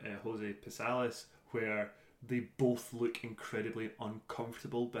drummer Jose Pisales, where they both look incredibly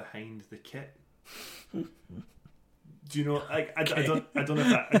uncomfortable behind the kit. Do you know? Like, I don't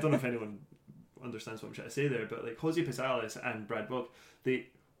know if anyone understands what I'm trying to say there, but like Jose Pisales and Brad Wilk, they,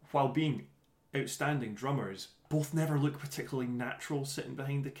 while being outstanding drummers, both never look particularly natural sitting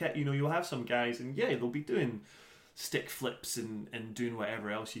behind the kit. You'll have some guys, and they'll be doing stick flips and doing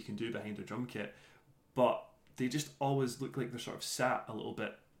whatever else you can do behind a drum kit, but they just always look like they're sort of sat a little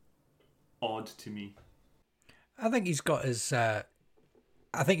bit odd to me. I think he's got his. I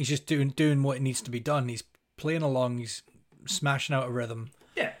think he's just doing what needs to be done. He's playing along. He's smashing out a rhythm.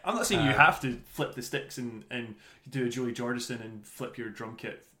 Yeah, I'm not saying you have to flip the sticks and do a Joey Jordison and flip your drum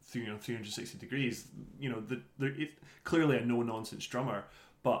kit through 360 degrees. They're clearly a no nonsense drummer,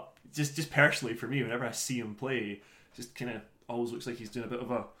 but just personally for me, whenever I see him play, it just kind of always looks like he's doing a bit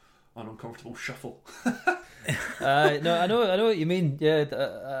of an uncomfortable shuffle. No, I know what you mean. Yeah,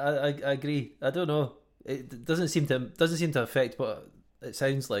 I agree. I don't know. It doesn't seem to affect what it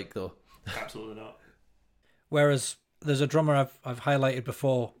sounds like, though. Absolutely not. Whereas there's a drummer I've highlighted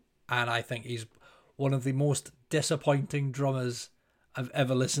before, and I think he's one of the most disappointing drummers I've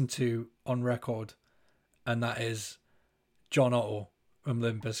ever listened to on record, and that is John Otto from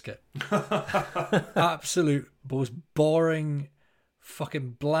Limp Bizkit. Absolute most boring,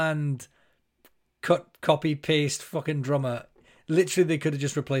 fucking bland, copy paste fucking drummer. Literally, they could have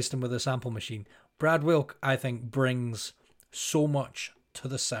just replaced him with a sample machine. Brad Wilk, I think, brings so much to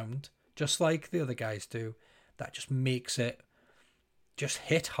the sound, just like the other guys do, that just makes it just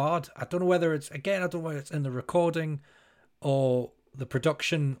hit hard. I don't know whether it's in the recording or the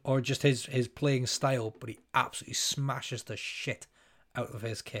production or just his playing style, but he absolutely smashes the shit out of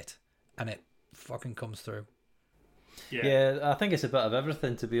his kit, and it fucking comes through. Yeah, I think it's a bit of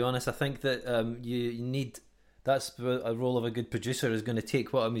everything, to be honest. I think that you need, that's a role of a good producer, is going to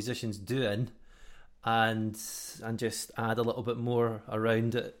take what a musician's doing and just add a little bit more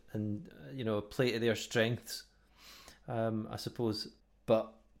around it and play to their strengths, I suppose.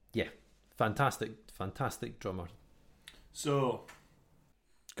 But yeah, fantastic drummer. So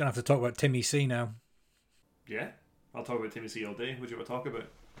gonna have to talk about Timmy C now. Yeah, I'll talk about Timmy C all day. What do you want to talk about?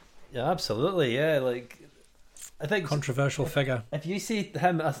 Yeah, absolutely. Yeah, like, I think controversial figure. If you see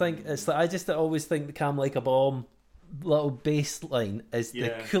him, I think it's like, I just always think the Calm Like a Bomb little bass line is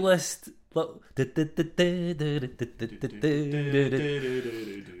the coolest. What?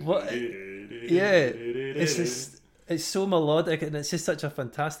 Yeah, it's so melodic, and it's just such a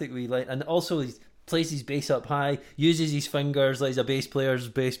fantastic wee line. And also, he plays his bass up high, uses his fingers like he's a bass player.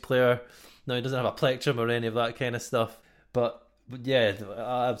 No, he doesn't have a plectrum or any of that kind of stuff. But yeah,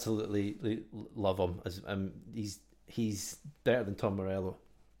 I absolutely love him. He's better than Tom Morello.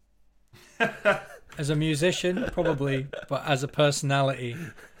 As a musician, probably, but as a personality,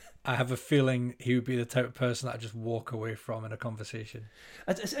 I have a feeling he would be the type of person that I just walk away from in a conversation.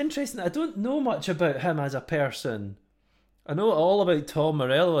 It's interesting. I don't know much about him as a person. I know all about Tom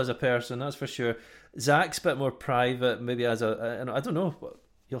Morello as a person, that's for sure. Zach's a bit more private, maybe I don't know.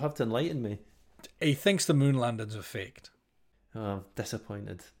 You'll have to enlighten me. He thinks the moon landings were faked. Oh, I'm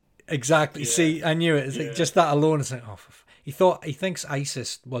disappointed. Exactly. Yeah. See, I knew it. It's like just that alone is like, he thinks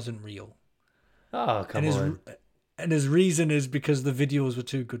ISIS wasn't real. Oh, come on. And his reason is because the videos were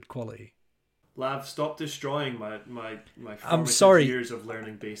too good quality. Lav, stop destroying my I'm sorry. years of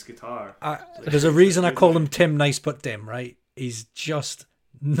learning bass guitar. There's a reason I call him Tim Nice But Dim, right? He's just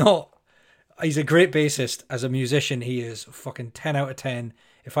not... He's a great bassist. As a musician, he is fucking 10 out of 10.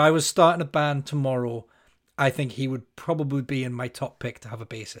 If I was starting a band tomorrow, I think he would probably be in my top pick to have a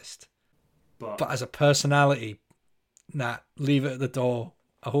bassist. But as a personality, leave it at the door.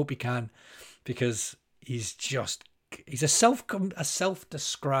 I hope he can, because he's a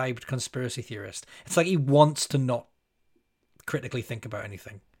self-described conspiracy theorist. It's like he wants to not critically think about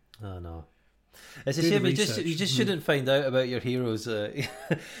anything. Oh no. It's a shame. You just shouldn't find out about your heroes.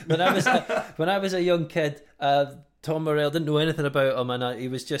 When I was a young kid, Tom Morello, didn't know anything about him, and he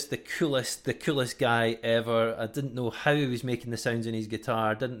was just the coolest guy ever. I didn't know how he was making the sounds in his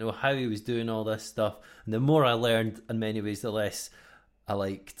guitar. Didn't know how he was doing all this stuff. And the more I learned, in many ways, the less I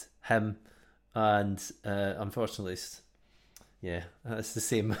liked him. And unfortunately, Yeah, that's the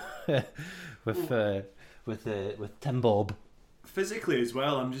same with Tim Bob. Physically as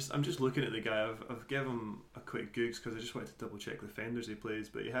well, I'm just looking at the guy. I've given him a quick googs because I just wanted to double check the Fenders he plays,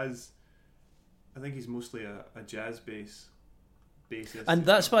 but he has, I think he's mostly a jazz bassist. And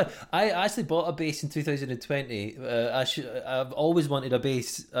that's why I actually bought a bass in 2020. I've always wanted a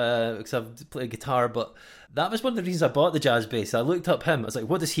bass because I've played guitar, but that was one of the reasons I bought the jazz bass. I looked up him. I was like,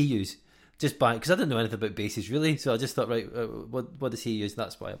 what does he use? Just buy, because I didn't know anything about basses really. So I just thought, right, what does he use?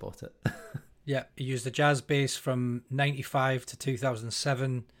 That's why I bought it. Yeah, he used the jazz bass from 95 to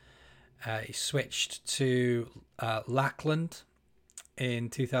 2007. He switched to Lackland in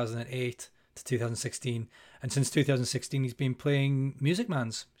 2008 to 2016. And since 2016, he's been playing Music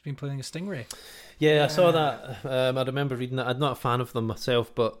Man's. He's been playing a Stingray. Yeah, I saw that. I remember reading that. I'm not a fan of them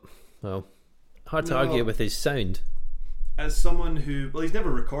myself, but, well, hard to argue with his sound. As someone who... Well, he's never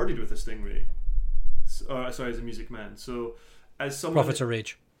recorded with a Stingray. Sorry, as a Music Man. So, as someone... Prophets of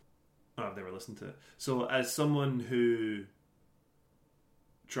Rage. Oh, I've never listened to it. So, as someone who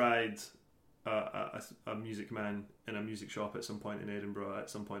tried a Music Man in a music shop at some point in Edinburgh at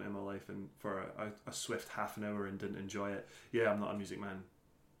some point in my life, and for a swift half an hour and didn't enjoy it. Yeah, I'm not a Music Man.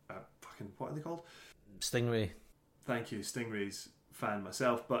 What are they called? Stingray. Thank you, Stingray's fan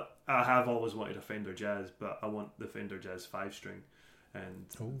myself, but I have always wanted a Fender Jazz, but I want the Fender Jazz 5-string, and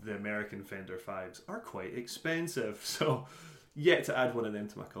the American Fender 5s are quite expensive, so yet to add one of them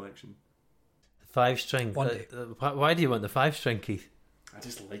to my collection. 5-string. Why do you want the 5-string, Keith? I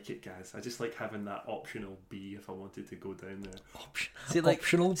just like it, guys. I just like having that optional B if I wanted to go down there.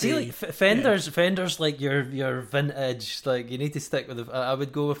 Optional B. Fenders like your vintage. Like you need to stick with the. I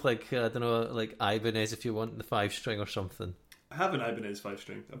would go with like I don't know, like Ibanez if you want the 5-string or something. I have an Ibanez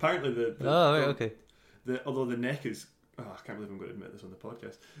 5-string. Apparently okay. Although the neck is. Oh, I can't believe I'm going to admit this on the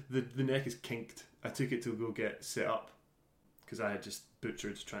podcast. The neck is kinked. I took it to go get set up because I had just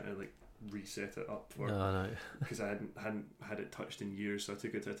butchered trying to like reset it up because I hadn't had it touched in years, so I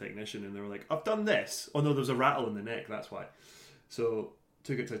took it to a technician and they were like, I've done this. Oh no, there was a rattle in the neck, that's why. So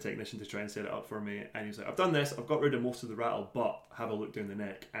took it to a technician to try and set it up for me, and he was like, I've done this, I've got rid of most of the rattle, but have a look down the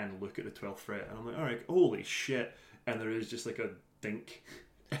neck and look at the 12th fret. And I'm like, alright, holy shit. And there is just like a dink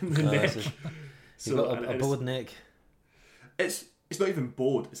in the neck. So you've got a bowed neck. It's not even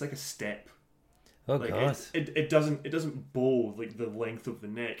bowed, it's like a step. Oh like god! It doesn't bow like the length of the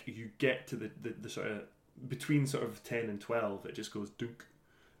neck. You get to the sort of between sort of 10 and 12, it just goes dunk.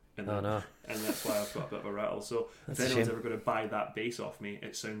 And that's why I've got a bit of a rattle. So if anyone's ever going to buy that bass off me,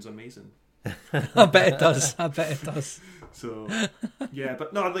 it sounds amazing. I bet it does. So yeah,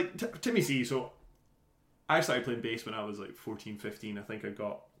 but no, like Timmy C. So I started playing bass when I was like 14, 15. I think I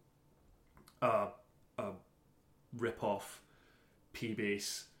got a rip-off P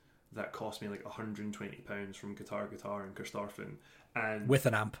bass that cost me like £120 from Guitar and Kerstarfin, and with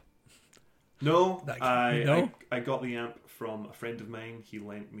an amp. No, I got the amp from a friend of mine. He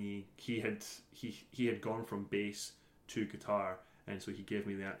lent me. He had gone from bass to guitar, and so he gave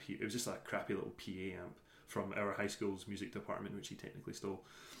me the amp. It was just a crappy little PA amp from our high school's music department, which he technically stole.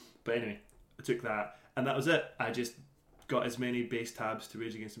 But anyway, I took that, and that was it. I just got as many bass tabs to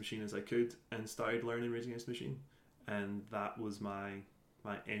Rage Against the Machine as I could, and started learning Rage Against the Machine, and that was my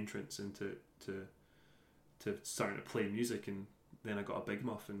entrance into starting to play music. And then I got a Big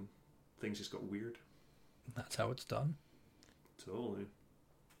Muff, and things just got weird. That's how it's done. Totally.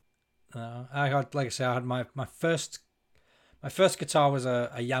 I had my first guitar was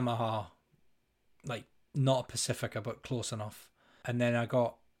a Yamaha, like not a Pacifica but close enough, and then I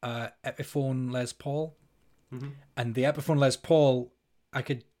got Epiphone Les Paul, and the Epiphone Les Paul I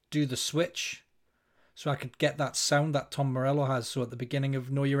could do the switch, so I could get that sound that Tom Morello has. So at the beginning of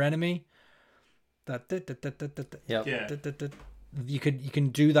Know Your Enemy, that you can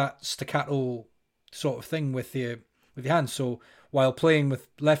do that staccato sort of thing with your hand. So while playing with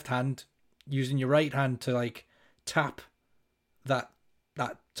left hand, using your right hand to like tap that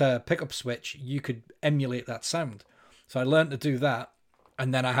pickup switch, you could emulate that sound. So I learned to do that,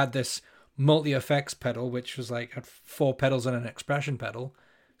 and then I had this multi effects pedal, which was like had 4 pedals and an expression pedal,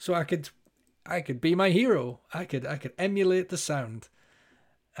 so I could be my hero. I could emulate the sound.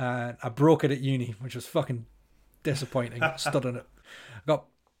 And I broke it at uni, which was fucking disappointing. Stood on it.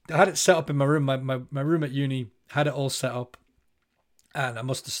 I had it set up in my room. My room at uni had it all set up, and I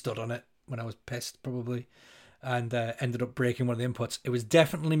must have stood on it when I was pissed probably, and ended up breaking one of the inputs. It was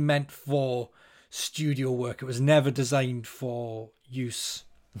definitely meant for studio work. It was never designed for use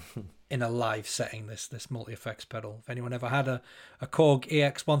in a live setting. This multi effects pedal. If anyone ever had a Korg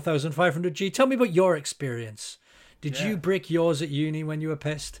AX 1500G, tell me about your experience. Did you break yours at uni when you were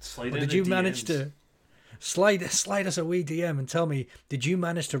pissed? Or did you manage to slide us a wee DM and tell me, did you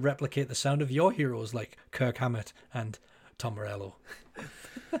manage to replicate the sound of your heroes like Kirk Hammett and Tom Morello?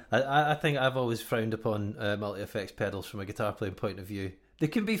 I think I've always frowned upon multi-effects pedals from a guitar playing point of view. They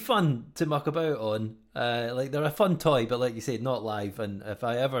can be fun to muck about on. Like they're a fun toy, but like you said, not live. And if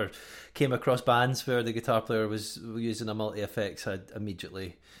I ever came across bands where the guitar player was using a multi-effects, I'd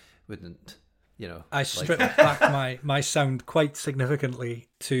immediately wouldn't, I stripped back my sound quite significantly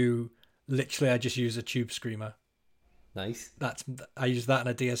to literally I just use a tube screamer. Nice. I used that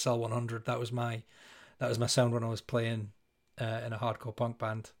in a DSL 100. That was my sound when I was playing in a hardcore punk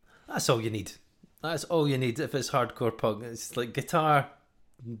band. That's all you need. That's all you need if it's hardcore punk. It's like guitar,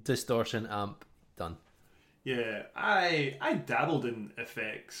 distortion, amp, done. Yeah, I dabbled in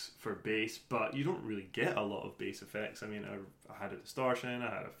effects for bass, but you don't really get a lot of bass effects. I mean, I had a distortion, I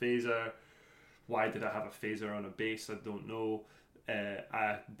had a phaser. Why did I have a phaser on a bass? I don't know.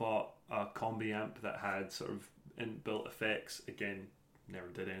 I bought a combi amp that had sort of inbuilt effects. Again, never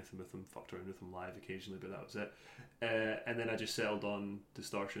did anything with them. Fucked around with them live occasionally, but that was it. And then I just settled on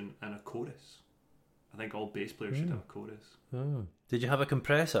distortion and a chorus. I think all bass players should have a chorus. Oh. Did you have a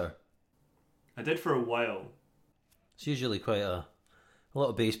compressor? I did for a while. It's usually quite a lot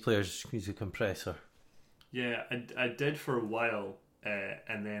of bass players use a compressor. Yeah, I did for a while,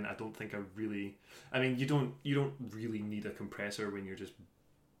 and then I don't think I really. I mean, you don't really need a compressor when you're just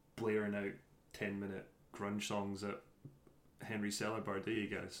blaring out 10-minute grunge songs at Henry Cellarbar, do you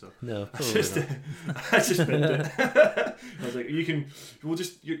guys? So no, I just binned it. I was like,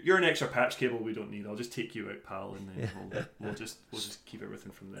 you're an extra patch cable we don't need. I'll just take you out, pal, and then we'll just keep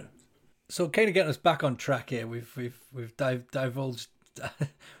everything from there. So, kind of getting us back on track here. We've divulged,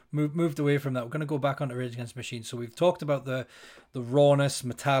 moved away from that. We're going to go back onto Rage Against the Machine. So we've talked about the rawness,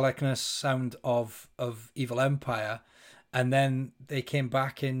 metallicness sound of Evil Empire, and then they came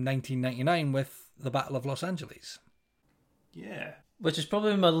back in 1999 with the Battle of Los Angeles. Yeah. Which is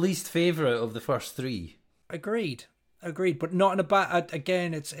probably my least favourite of the first three. Agreed. But not in a bad.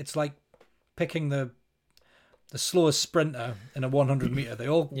 Again, it's like picking the slowest sprinter in a 100 meter. They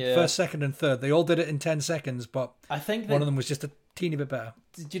all first, second, and third. They all did it in 10 seconds, but I think one of them was just a teeny bit better.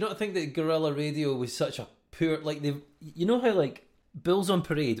 Do you not think that Guerrilla Radio was such a poor how like Bulls on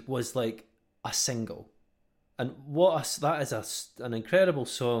Parade was like a single, and that is an incredible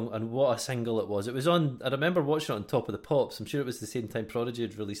song, and what a single it was. It was on. I remember watching it on Top of the Pops. I'm sure it was the same time Prodigy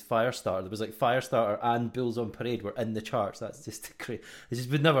had released Firestarter. There was like Firestarter and Bulls on Parade were in the charts. That's just great. It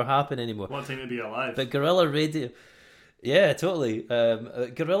just would never happen anymore. What thing to be alive? But Guerrilla Radio, yeah, totally.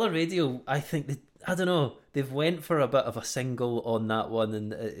 Guerrilla Radio, I think I don't know. They've went for a bit of a single on that one,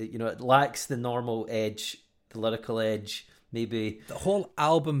 and it lacks the normal edge, the lyrical edge. Maybe the whole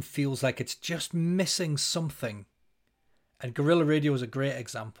album feels like it's just missing something, and Guerrilla Radio is a great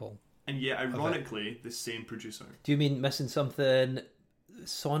example. And yet, ironically, the same producer. Do you mean missing something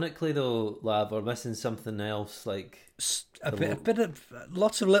sonically though, Lab, or missing something else like a bit of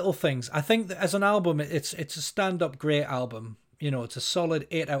lots of little things? I think that as an album, it's a stand-up great album. It's a solid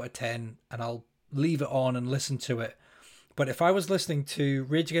 8 out of 10, and I'll leave it on and listen to it. But if I was listening to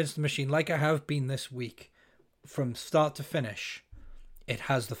Rage Against the Machine like I have been this week, from start to finish, it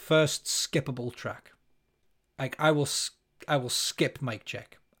has the first skippable track. Like I will skip Mic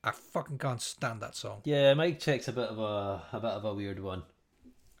Check. I fucking can't stand that song. Yeah, Mic Check's a bit of a weird one.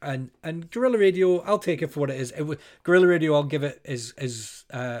 And Guerrilla Radio, I'll take it for what it is. Guerrilla Radio, I'll give it is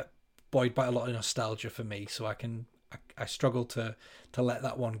buoyed by a lot of nostalgia for me, so I struggle to let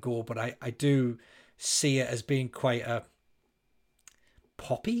that one go, but I do see it as being quite a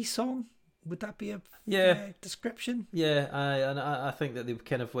poppy song. Would that be a fair description? Yeah, I think that they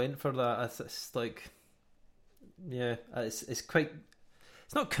kind of went for that. It's like, yeah, it's quite.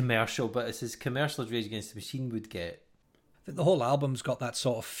 It's not commercial, but it's as commercial as Rage Against the Machine would get. I think the whole album's got that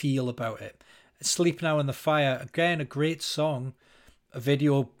sort of feel about it. Sleep Now in the Fire, again, a great song, a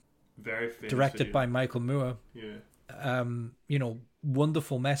video very famous directed video by Michael Moore. Yeah,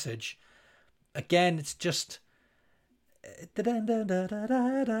 wonderful message. Again, it's just. It's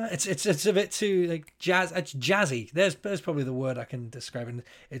a bit too like jazz. It's jazzy. There's probably the word I can describe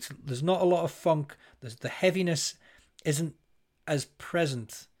it. There's not a lot of funk. The heaviness isn't as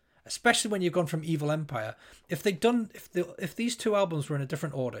present, especially when you've gone from Evil Empire. If these two albums were in a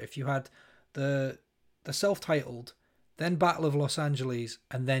different order, if you had the self-titled, then Battle of Los Angeles,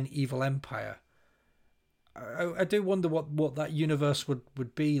 and then Evil Empire, I do wonder what that universe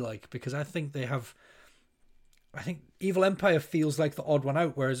would be like, because I think Evil Empire feels like the odd one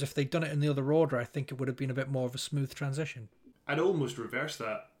out, whereas if they'd done it in the other order, I think it would have been a bit more of a smooth transition. I'd almost reverse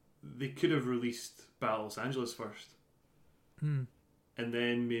that. They could have released Battle Los Angeles first. And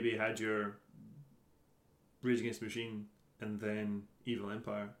then maybe had your Rage Against the Machine and then Evil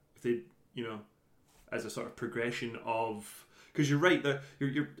Empire, if they, you know, as a sort of progression of, because you're right,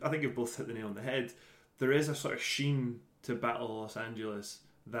 you're I think you've both hit the nail on the head. There is a sort of sheen to Battle of Los Angeles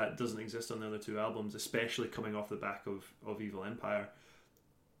that doesn't exist on the other two albums, especially coming off the back of Evil Empire.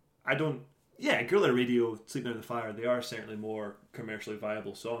 Guerrilla Radio, Sleep Now in the Fire, they are certainly more commercially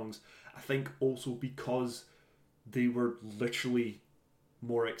viable songs. I think also because they were literally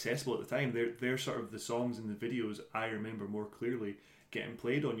more accessible at the time. They're sort of the songs and the videos I remember more clearly getting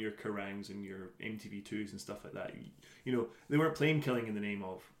played on your Kerrangs and your MTV2s and stuff like that. You know, they weren't playing Killing in the Name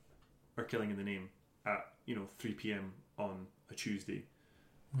of, or Killing in the Name at, 3 p.m. on a Tuesday.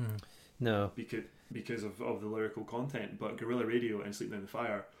 No. Because of the lyrical content. But Guerrilla Radio and Sleep Now in the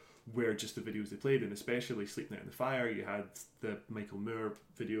Fire were just the videos they played, and especially Sleep Now in the Fire, you had the Michael Moore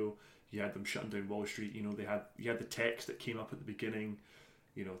video, you had them shutting down Wall Street, you had the text that came up at the beginning,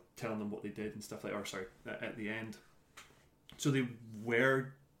 telling them what they did and stuff at the end. So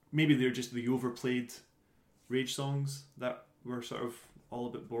maybe they're just the overplayed Rage songs that we're sort of all a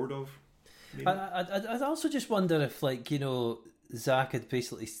bit bored of. I also just wonder if, Zach had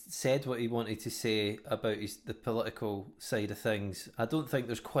basically said what he wanted to say about the political side of things. I don't think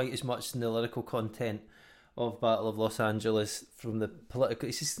there's quite as much in the lyrical content of Battle of Los Angeles from the political.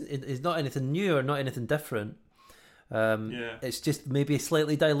 It's not anything new or not anything different. It's just maybe a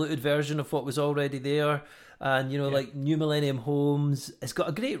slightly diluted version of what was already there. And like New Millennium Homes, it's got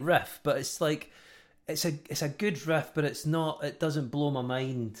a great riff, but it's like it's a good riff, but it's not. It doesn't blow my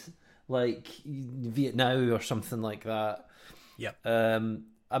mind like Vietnam or something like that. Yep.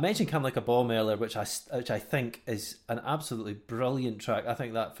 I mentioned "Come Like a Bomb" earlier, which I think is an absolutely brilliant track. I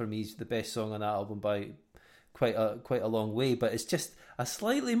think that for me is the best song on that album by quite a long way. But it's just a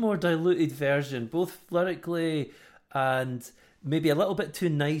slightly more diluted version, both lyrically and maybe a little bit too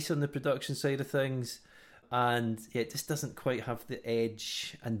nice on the production side of things. And it just doesn't quite have the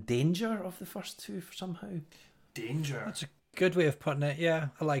edge and danger of the first two somehow. Danger. That's a good way of putting it. Yeah,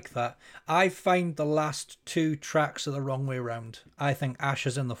 I like that. I find the last two tracks are the wrong way around. I think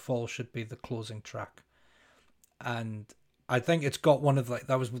Ashes in the Fall should be the closing track. And I think it's got one of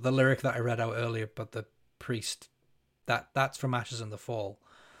that was the lyric that I read out earlier, but the priest, that's from Ashes in the Fall.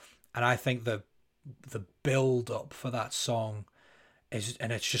 And I think the build up for that song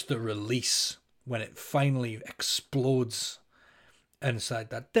it's just the release when it finally explodes. And it's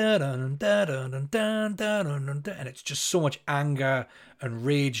like that, and it's just so much anger and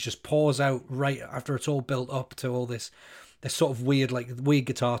rage just pours out right after it's all built up to all this sort of weird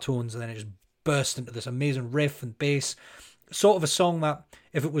guitar tones, and then it just bursts into this amazing riff and bass. Sort of a song that,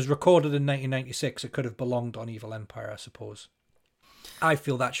 if it was recorded in 1996, it could have belonged on Evil Empire, I suppose. I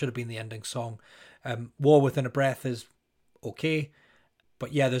feel that should have been the ending song. War Within a Breath is okay,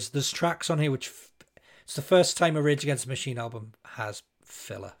 but yeah, there's tracks on here which. It's the first time a Rage Against the Machine album has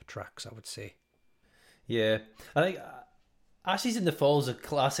filler tracks, I would say. Yeah. I think Ashes in the Fall is a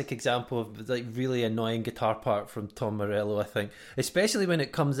classic example of really annoying guitar part from Tom Morello, I think. Especially when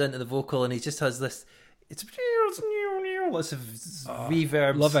it comes into the vocal and he just has this... It's lots of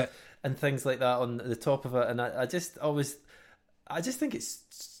reverbs. Love it. And things like that on the top of it. And I just think it's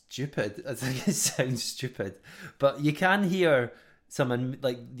stupid. I think it sounds stupid. But you can hear someone,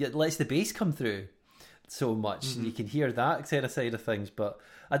 it lets the bass come through so much, and you can hear that side of things. But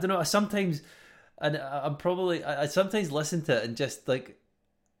I don't know, I sometimes listen to it and just I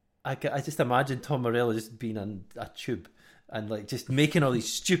just imagine Tom Morello just being on a tube and just making all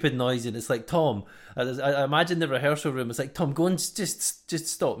these stupid noises, and it's like, Tom, I imagine the rehearsal room, it's like, Tom, go and just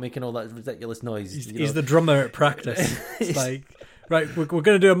stop making all that ridiculous noise. He's the drummer at practice. It's like, right, we're going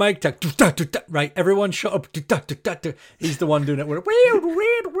to do a mic check. Right, everyone shut up. He's the one doing it. Weird.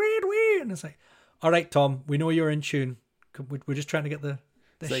 And it's like, all right, Tom, we know you're in tune. We're just trying to get the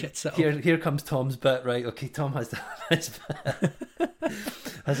shit set up. Here comes Tom's bit, right? Okay, Tom has to have his bit.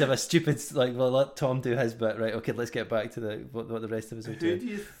 Has to have a stupid, let Tom do his bit, right? Okay, let's get back to what the rest of us are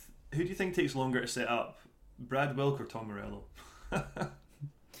doing. Who do you think takes longer to set up? Brad Wilk or Tom Morello?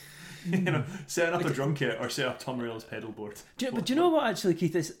 Setting up a drum kit or set up Tom Morello's pedal board. But do you know what, actually,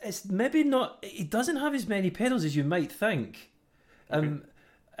 Keith? It's maybe not... He doesn't have as many pedals as you might think. Okay.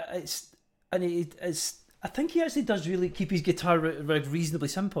 I think he actually does really keep his guitar rig reasonably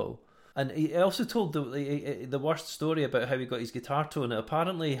simple. And he also told the worst story about how he got his guitar tone. It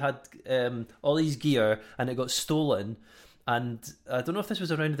apparently had all his gear and it got stolen. And I don't know if this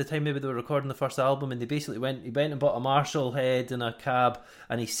was around the time maybe they were recording the first album, and he went and bought a Marshall head and a cab,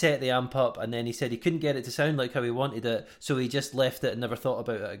 and he set the amp up, and then he said he couldn't get it to sound like how he wanted it, so he just left it and never thought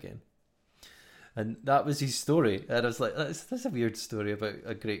about it again. And that was his story. And I was like, that's a weird story about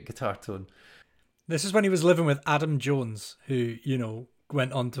a great guitar tone. This is when he was living with Adam Jones, who, you know,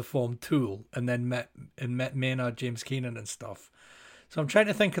 went on to form Tool and then met Maynard James Keenan and stuff. So I'm trying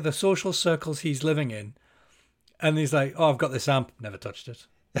to think of the social circles he's living in. And he's like, oh, I've got this amp. Never touched it.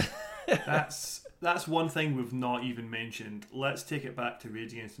 That's one thing we've not even mentioned. Let's take it back to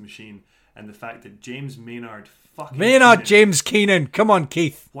Rage Against the Machine and the fact that James Maynard James Keenan. Come on,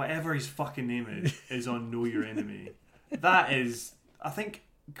 Keith. Whatever his fucking name is on Know Your Enemy. That is, I think,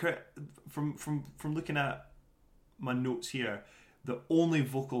 from looking at my notes here, the only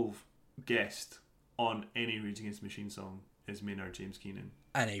vocal guest on any Rage Against the Machine song is Maynard James Keenan.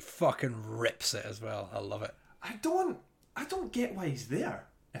 And he fucking rips it as well. I love it. I don't get why he's there,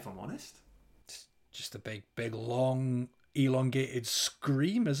 if I'm honest. It's just a big, long, elongated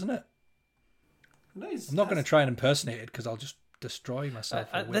scream, isn't it? No, I'm not going to try and impersonate it because I'll just destroy myself.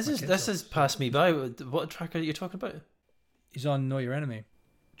 This has passed me by. What track are you talking about? He's on Know Your Enemy.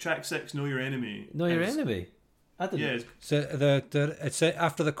 Track 6, Know Your Enemy. Know Your Enemy? I didn't. Yeah. So it's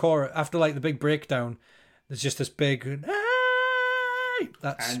after the chorus, after like the big breakdown, there's just this big...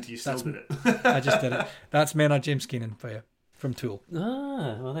 And you still did it. I just did it. That's Maynard James Keenan for you, from Tool.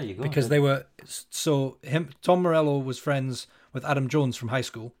 Ah, well, there you go. Because they were... So Tom Morello was friends with Adam Jones from high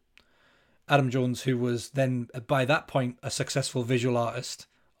school. Adam Jones, who was then, by that point, a successful visual artist.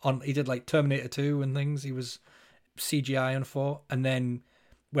 He did like Terminator 2 and things. He was CGI on for, and then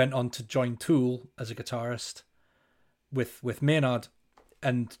went on to join Tool as a guitarist with Maynard.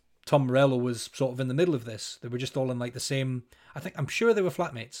 And Tom Morello was sort of in the middle of this. They were just all in like the same... I'm sure they were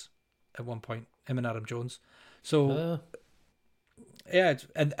flatmates at one point, him and Adam Jones. So, yeah,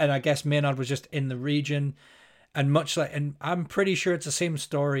 and I guess Maynard was just in the region. And and I'm pretty sure it's the same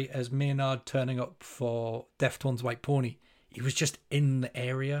story as Maynard turning up for Deftones' White Pony. He was just in the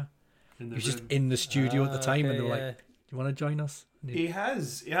area. He was just in the studio at the time, and they were like, "Do you want to join us?" He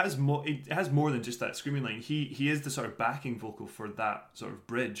has more than just that screaming line. He is the sort of backing vocal for that sort of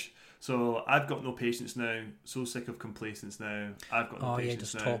bridge. So I've got no patience now. So sick of complacence now. I've got no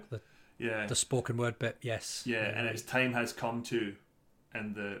patience now. Talk the spoken word bit. Yes. Yeah, and its time has come to,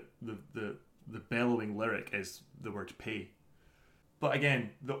 and the bellowing lyric is the word pay. But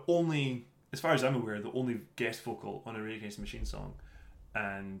again, as far as I'm aware, the only guest vocal on a Rage Against the Machine song,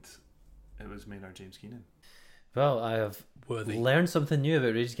 and it was Maynard James Keenan. Well, I have learned something new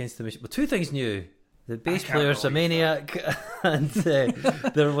about Rage Against the Machine. Well, two things new. The bass player's a maniac, and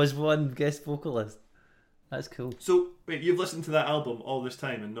there was one guest vocalist. That's cool. So, wait, you've listened to that album all this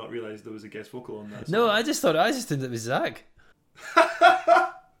time and not realised there was a guest vocal on that song? No, I just assumed it was Zach.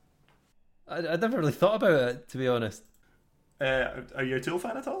 I never really thought about it, to be honest. Are you a Tool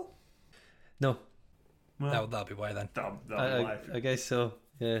fan at all? No. Well, that'll be why then. That'll be why. I guess so.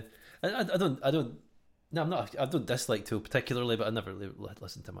 Yeah. I don't. No, I'm not. I don't dislike Tool particularly, but I never really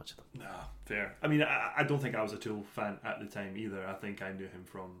listened to much of them. No, fair. I mean, I don't think I was a Tool fan at the time either. I think I knew him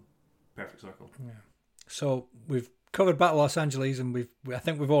from Perfect Circle. Yeah. So we've covered Battle Los Angeles, and I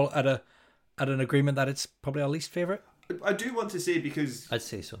think we've all had an agreement that it's probably our least favourite. I do want to say, because I'd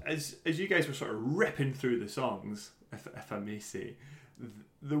say so. As you guys were sort of ripping through the songs, if I may say,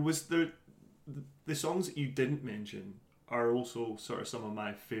 there was the songs that you didn't mention are also sort of some of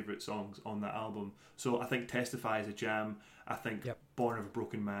my favourite songs on that album. So I think Testify is a jam. I think Born of a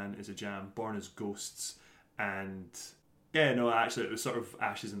Broken Man is a jam. Born as Ghosts, and yeah, no, actually it was sort of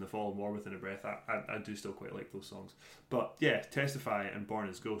Ashes in the Fall and War Within a Breath. I do still quite like those songs. But yeah, Testify and Born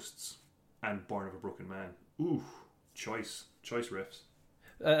as Ghosts and Born of a Broken Man. Ooh, choice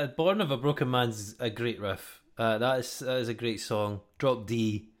riffs. Born of a Broken Man's a great riff. That is a great song. Drop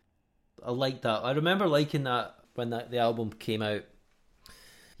D. I like that. I remember liking that when the album came out.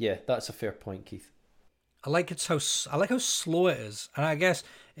 Yeah, that's a fair point, Keith. I like how slow it is, and I guess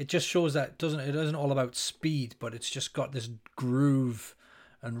it just shows that it isn't all about speed, but it's just got this groove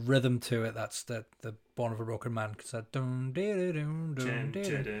and rhythm to it. That's the Born of a Broken Man, because that and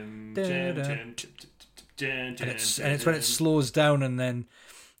it's when it slows down and then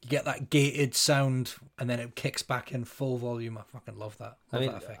you get that gated sound, and then it kicks back in full volume. I fucking love that. That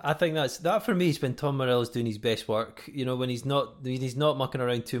effect. I think that for me is when Tom Morello's doing his best work. You know, when he's not mucking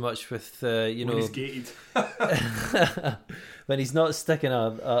around too much with when he's gated. When he's not sticking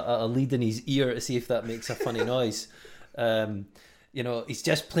a lead in his ear to see if that makes a funny noise. You know, he's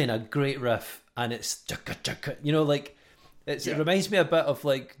just playing a great riff, and it's you know, like it reminds me a bit of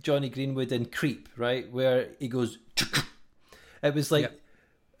like Johnny Greenwood in Creep, right, where he goes. It was like.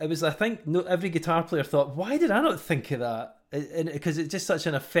 It was, I think, every guitar player thought, why did I not think of that? Because it's just such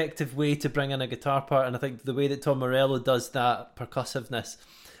an effective way to bring in a guitar part, and I think the way that Tom Morello does that percussiveness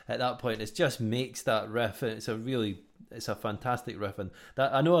at that point, it just makes that riff, and it's a fantastic riff. And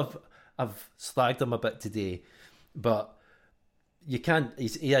that I know I've slagged him a bit today, but you can't.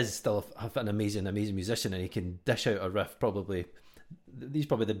 He is still an amazing musician, and he can dish out a riff. Probably, he's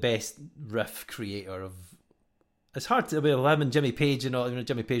probably the best riff creator of. It's hard to be him and Jimmy Page.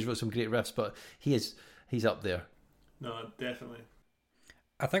 Jimmy Page wrote some great riffs, but he's up there. No, definitely.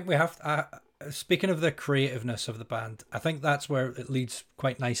 I think we have. Speaking of the creativeness of the band, I think that's where it leads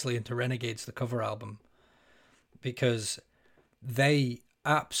quite nicely into Renegades, the cover album, because they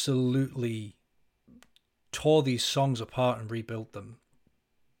absolutely tore these songs apart and rebuilt them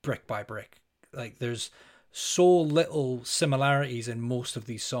brick by brick. Like, there's so little similarities in most of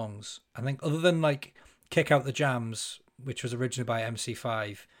these songs. I think other than like Kick Out the Jams, which was originally by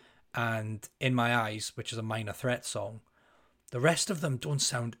MC5, and In My Eyes, which is a Minor Threat song, the rest of them don't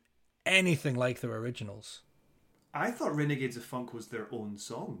sound anything like their originals. I thought Renegades of Funk was their own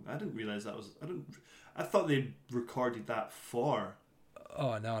song. I didn't realize that was. I thought they recorded that for.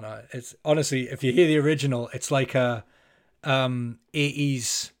 Oh no! It's honestly, if you hear the original, it's like a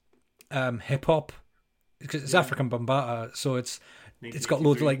 80s hip hop, because it's African Bambaataa, so it's got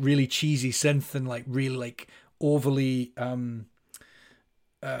loads of like really cheesy synth and like really like overly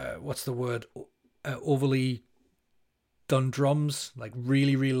what's the word? Overly done drums, like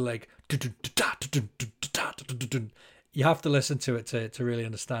really like. You have to listen to it to really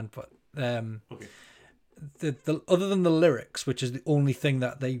understand, but Okay. the other than the lyrics, which is the only thing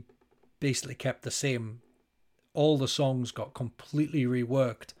that they basically kept the same, all the songs got completely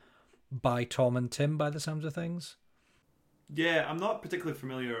reworked by Tom and Tim, by the sounds of things. Yeah, I'm not particularly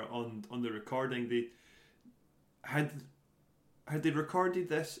familiar on the recording. They had they recorded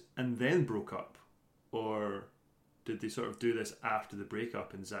this and then broke up, or did they sort of do this after the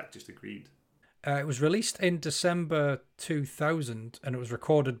breakup and Zach just agreed? It was released in December 2000, and it was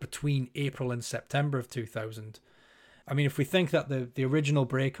recorded between April and September of 2000. I mean, if we think that the original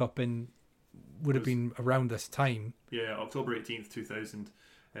breakup would have been around this time. Yeah, October 18th, 2000,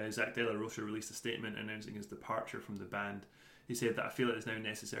 Zach De La Rocha released a statement announcing his departure from the band. He said that, "I feel it is now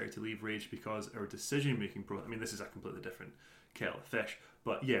necessary to leave Rage because our decision-making process..." I mean, this is a completely different kettle of fish,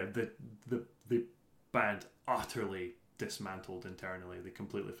 but yeah, the band utterly dismantled internally. They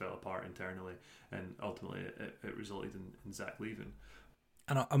completely fell apart internally, and ultimately it resulted in Zach leaving.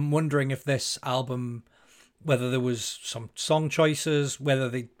 And I'm wondering if this album, whether there was some song choices, whether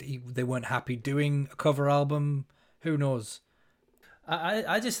they weren't happy doing a cover album, who knows?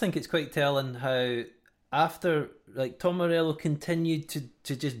 I just think it's quite telling how after, like, Tom Morello continued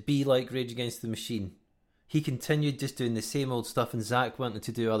to just be like Rage Against the Machine. He continued just doing the same old stuff, and Zach wanted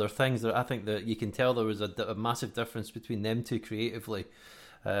to do other things. I think that you can tell there was a massive difference between them two creatively,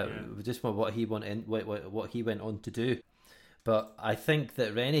 just what he wanted, what he went on to do. But I think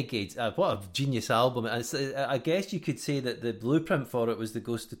that Renegades, what a genius album! I guess you could say that the blueprint for it was The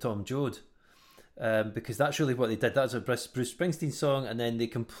Ghost of Tom Joad, because that's really what they did. That was a Bruce Springsteen song, and then they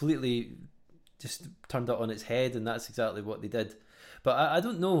completely just turned it on its head, and that's exactly what they did. But I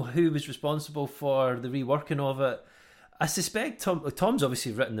don't know who was responsible for the reworking of it. I suspect Tom's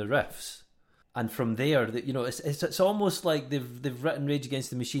obviously written the riffs, and from there, it's almost like they've written Rage Against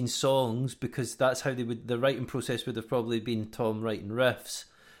the Machine songs, because that's how the writing process would have probably been Tom writing riffs.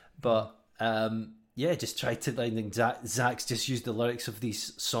 But just try to, like, Zach's just used the lyrics of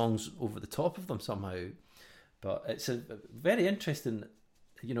these songs over the top of them somehow. But it's a very interesting.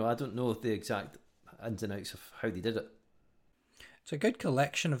 I don't know the exact ins and outs of how they did it. It's a good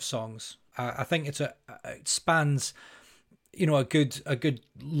collection of songs. I think it spans, a good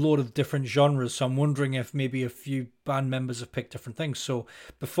load of different genres. So I'm wondering if maybe a few band members have picked different things. So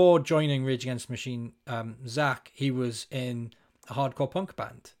before joining Rage Against the Machine, Zach, he was in a hardcore punk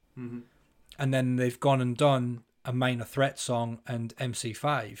band, and then they've gone and done a Minor Threat song and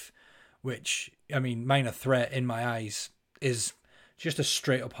MC5, which, I mean, Minor Threat, In My Eyes, is just a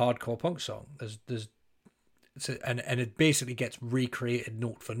straight up hardcore punk song. And it basically gets recreated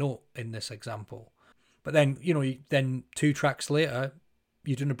note for note in this example. But then, then 2 tracks later,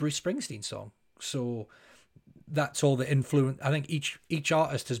 you're doing a Bruce Springsteen song. So that's all the influence. I think each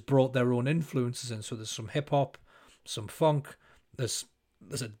artist has brought their own influences in. So there's some hip hop, some funk. There's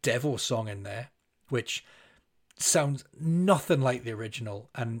a Devo song in there, which sounds nothing like the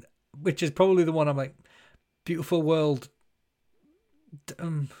original, and which is probably the one I'm like, Beautiful World.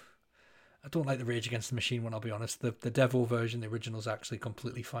 I don't like the Rage Against the Machine one, I'll be honest. The Devo version, the original, is actually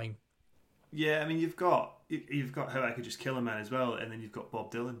completely fine. Yeah, I mean, you've got How I Could Just Kill a Man as well, and then you've got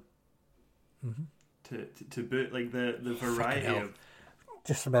Bob Dylan to boot. Like the variety of.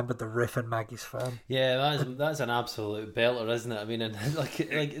 Just remembered the riff in Maggie's Farm. Yeah, that's an absolute belter, isn't it? I mean, and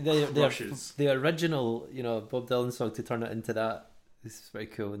the original, Bob Dylan song, to turn it into that is very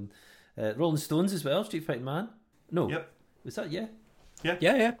cool. And Rolling Stones as well, Street Fighting Man. No. Yep. Was that, yeah?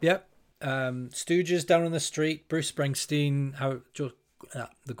 Yeah. Stooges, Down on the Street, Bruce Springsteen,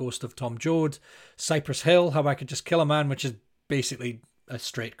 The Ghost of Tom Joad, Cypress Hill, How I Could Just Kill a Man, which is basically a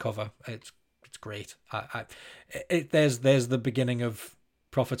straight cover. It's great. There's the beginning of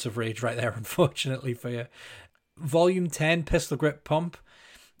Prophets of Rage right there, unfortunately for you. Volume 10, Pistol Grip Pump.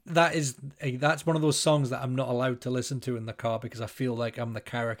 That's one of those songs that I'm not allowed to listen to in the car because I feel like I'm the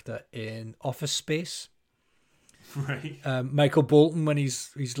character in Office Space. Right. Michael Bolton, when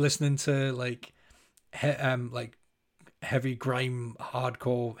he's listening to like heavy grime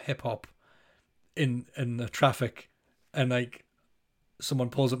hardcore hip hop in the traffic, and like someone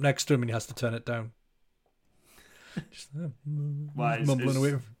pulls up next to him and he has to turn it down. Just, mumbling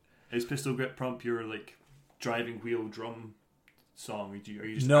away. Is Pistol Grip Pump your like driving wheel drum song? Are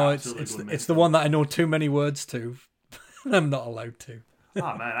you just no, it's the one that I know too many words to. I'm not allowed to.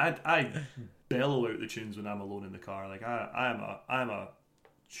 Oh man, I bellow out the tunes when I'm alone in the car. Like I'm a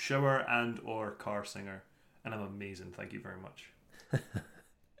shower and or car singer, and I'm amazing. Thank you very much. I'll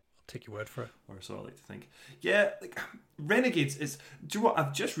take your word for it. Or so I like to think. Yeah, like Renegades is. Do you know what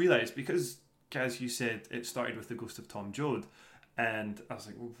I've just realised? Because Gaz, you said it started with The Ghost of Tom Joad, and I was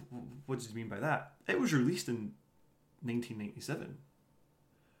like, well, what did you mean by that? It was released in 1997.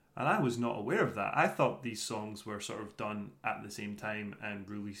 And I was not aware of that. I thought these songs were sort of done at the same time and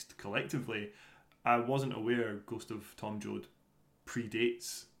released collectively. I wasn't aware Ghost of Tom Joad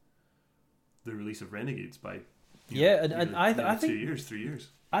predates the release of Renegades by I think 2 years, 3 years.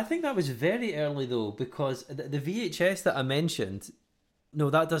 I think that was very early though, because the VHS that I mentioned, no,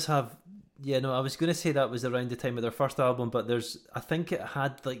 that does have. Yeah, no, I was going to say that was around the time of their first album, but I think it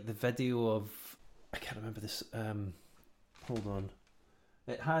had like the video of, I can't remember this. Hold on.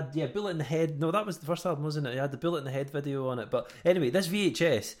 It had, Bullet in the Head. No, that was the first album, wasn't it? It had the Bullet in the Head video on it. But anyway, this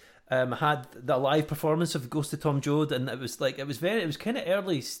VHS had the live performance of Ghost of Tom Joad, and it was kind of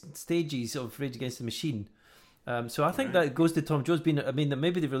early stages of Rage Against the Machine. So I think that Ghost of Tom Joad's been, I mean,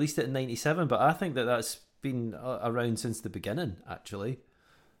 maybe they released it in 97, but I think that's been around since the beginning, actually.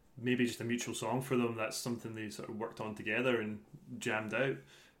 Maybe just a mutual song for them. That's something they sort of worked on together and jammed out.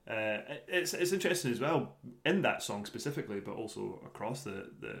 It's interesting as well in that song specifically, but also across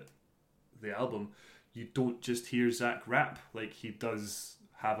the album. You don't just hear Zach rap; like he does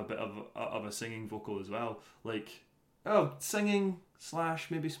have a bit of a singing vocal as well, like singing /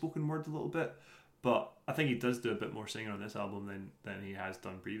 maybe spoken word a little bit. But I think he does do a bit more singing on this album than he has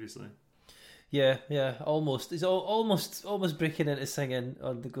done previously. Yeah, almost. He's almost breaking into singing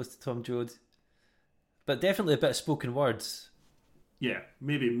on The Ghost of Tom Joad, but definitely a bit of spoken words. Yeah,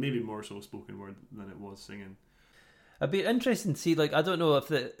 maybe more so spoken word than it was singing. It'd be interesting to see, like, I don't know if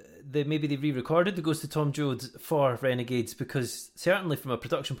they re-recorded The Ghost of Tom Joad for Renegades, because certainly from a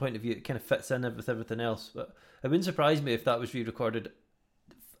production point of view it kind of fits in with everything else, but it wouldn't surprise me if that was re-recorded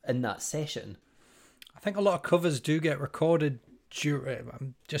in that session. I think a lot of covers do get recorded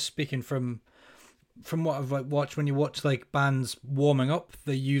I'm just speaking from what I've watched. When you watch like bands warming up,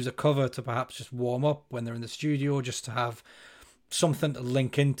 they use a cover to perhaps just warm up when they're in the studio, just to have something to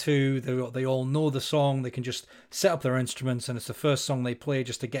link into. They all know the song. They can just set up their instruments, and it's the first song they play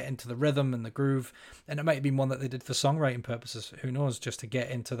just to get into the rhythm and the groove. And it might have been one that they did for songwriting purposes. Who knows? Just to get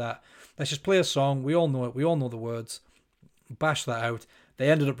into that. Let's just play a song. We all know it. We all know the words. Bash that out. They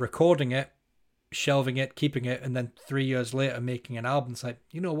ended up recording it, shelving it, keeping it, and then 3 years later making an album. It's like,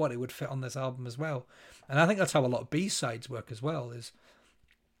 you know what? It would fit on this album as well. And I think that's how a lot of B-sides work as well. Is,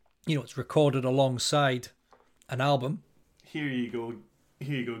 it's recorded alongside an album. Here you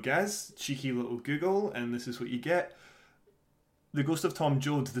go, Gaz. Cheeky little Google, and this is what you get. The Ghost of Tom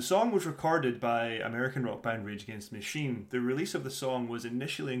Joad. The song was recorded by American rock band Rage Against the Machine. The release of the song was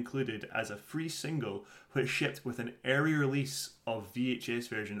initially included as a free single, which shipped with an early release of VHS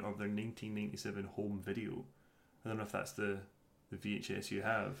version of their 1997 home video. I don't know if that's the VHS you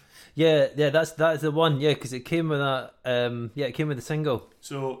have. Yeah, that's the one. Yeah, because it came with that. It came with the single.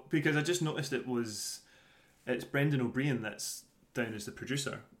 So because I just noticed it's Brendan O'Brien that's down as the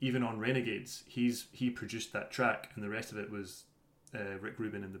producer. Even on Renegades, he produced that track, and the rest of it was Rick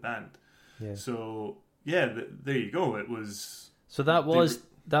Rubin and the band. Yeah. So yeah, there you go. It was. So that was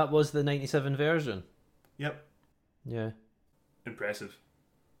the 97 version. Yep. Yeah. Impressive.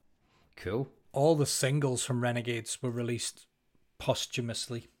 Cool. All the singles from Renegades were released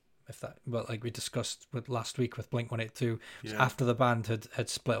posthumously. Like we discussed with last week with Blink-182, after the band had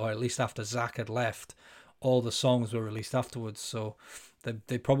split, or at least after Zach had left, all the songs were released afterwards. So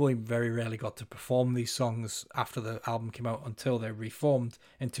they probably very rarely got to perform these songs after the album came out until they reformed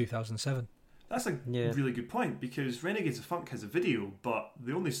in 2007. That's a Yeah. really good point, because Renegades of Funk has a video, but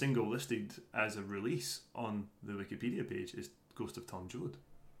the only single listed as a release on the Wikipedia page is Ghost of Tom Joad.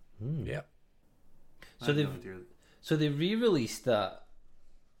 Yeah. I So have no they've idea. so they re-released that.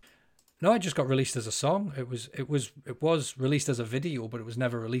 No, it just got released as a song. It was released as a video, but it was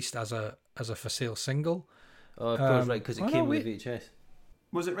never released as a for sale single. Oh, of course, right, because it came with wait. VHS.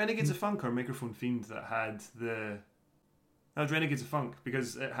 Was it Renegades of Funk or Microphone Fiend that had the... That was Renegades of Funk,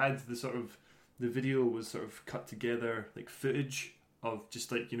 because it had the sort of... The video was sort of cut together, like footage of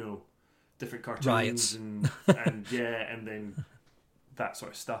just like, different cartoons Riots. and yeah, and then that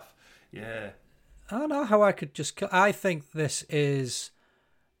sort of stuff. Yeah. I don't know how I could just kill. I think there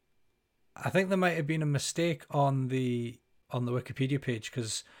might have been a mistake on the Wikipedia page,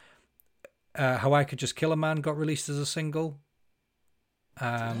 because How I Could Just Kill a Man got released as a single.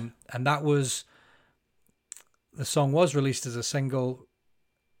 And that was... The song was released as a single.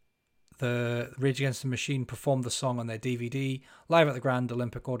 The Rage Against the Machine performed the song on their DVD live at the Grand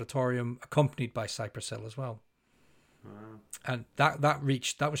Olympic Auditorium, accompanied by Cypress Hill as well. And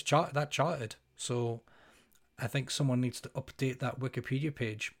that charted. So I think someone needs to update that Wikipedia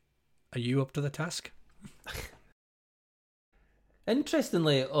page. Are you up to the task?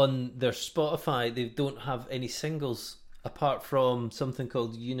 Interestingly, on their Spotify, they don't have any singles apart from something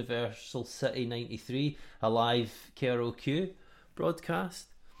called Universal City 93, a live KROQ broadcast.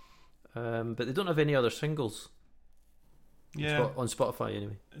 But they don't have any other singles. Yeah. On Spotify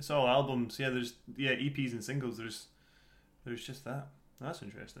anyway. It's all albums. Yeah, there's EPs and singles. There's just that. That's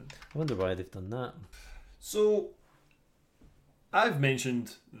interesting. I wonder why they've done that. So, I've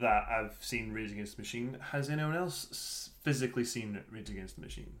mentioned that I've seen Rage Against the Machine. Has anyone else physically seen Rage Against the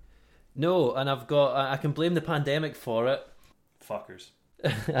Machine? No, and I can blame the pandemic for it. Fuckers.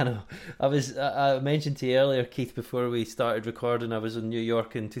 I know. I mentioned to you earlier, Keith, before we started recording, I was in New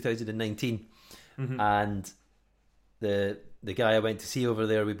York in 2019, and the guy I went to see over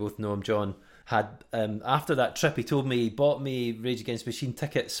there, we both know him, John, had after that trip, he told me he bought me Rage Against the Machine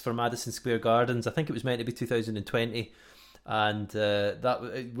tickets for Madison Square Gardens. I think it was meant to be 2020, and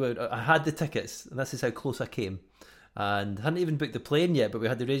I had the tickets, and this is how close I came. And hadn't even booked the plane yet, but we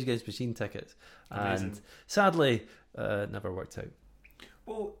had the Rage Against the Machine tickets. Amazing. And sadly, never worked out.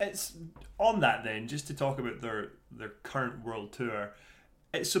 Well, it's on that then, just to talk about their current world tour.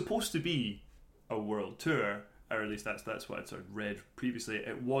 It's supposed to be a world tour, or at least that's what I'd sort of read previously.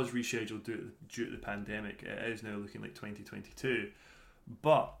 It was rescheduled due to the pandemic. It is now looking like 2022.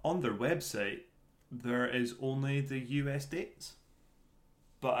 But on their website, there is only the US dates.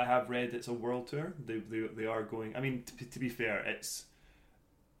 But I have read it's a world tour. They are going... I mean, to be fair, it's...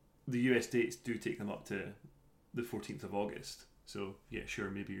 The US dates do take them up to the 14th of August. So, yeah,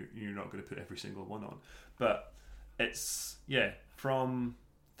 sure, maybe you're not going to put every single one on. But it's, from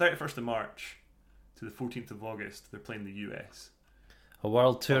 31st of March to the 14th of August, they're playing the US. A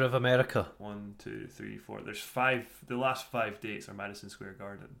world tour of America. 1, 2, 3, 4. There's 5. The last 5 dates are Madison Square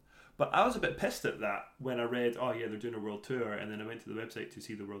Garden. But I was a bit pissed at that when I read, they're doing a world tour, and then I went to the website to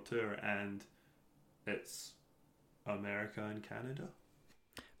see the world tour, and it's America and Canada.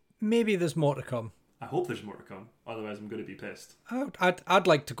 Maybe there's more to come. I hope there's more to come. Otherwise, I'm going to be pissed. I'd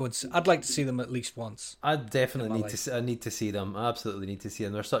like to go and I'd like to see them at least once. I definitely In my need to see them. I absolutely need to see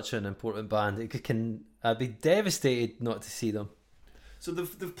them. They're such an important band. I'd be devastated not to see them. So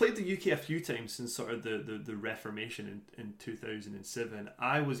they've played the UK a few times since sort of the Reformation in 2007.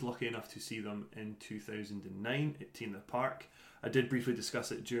 I was lucky enough to see them in 2009 at Teen the Park. I did briefly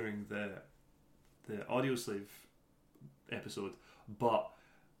discuss it during the Audioslave episode, but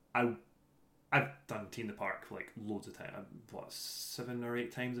I've done Teen the Park like loads of time. 7 or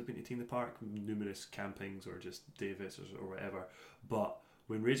 8 times I've been to Teen the Park, numerous campings or just day visits or whatever. But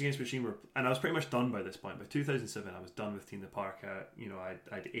when Rage Against the Machine were, and I was pretty much done by this point. By 2007, I was done with Teen the Park.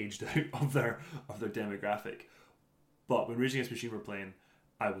 I'd aged out of their demographic. But when Rage Against the Machine were playing,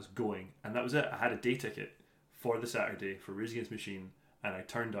 I was going, and that was it. I had a day ticket for the Saturday for Rage Against the Machine, and I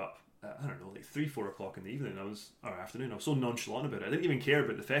turned up. I don't know, like 3-4 o'clock in the evening. Or afternoon. I was so nonchalant about it. I didn't even care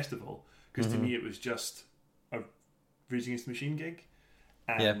about the festival because to me it was just a Rage Against the Machine gig,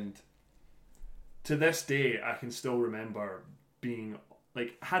 and to this day I can still remember being.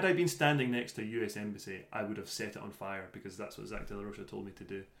 Like, had I been standing next to a US embassy, I would have set it on fire because that's what Zach De La Rocha told me to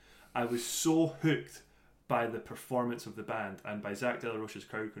do. I was so hooked by the performance of the band and by Zach De La Rocha's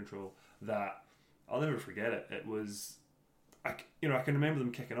crowd control that I'll never forget it. It was, I can remember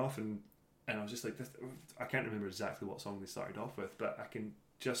them kicking off and I was just like, I can't remember exactly what song they started off with, but I can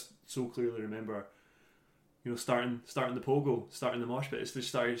just so clearly remember, starting the pogo, starting the mosh pit. It's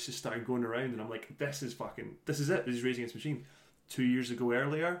just started going around, and I'm like, this is it. This is Rage Against the Machine. 2 years ago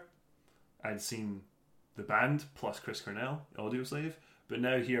earlier, I'd seen the band plus Chris Cornell, Audioslave, but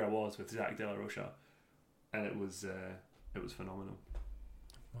now here I was with Zach De La Rocha, and it was phenomenal.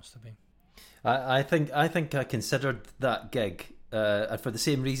 Must have been. I think I considered that gig, and for the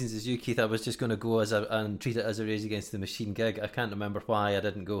same reasons as you, Keith. I was just going to go and treat it as a Rage Against the Machine gig. I can't remember why I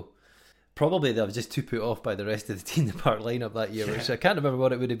didn't go. Probably I was just too put off by the rest of the Teen Park lineup that year, which I can't remember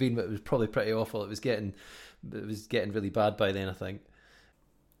what it would have been, but it was probably pretty awful. It was getting really bad by then, I think.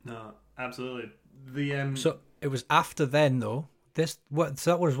 No, absolutely. So it was after then, though. So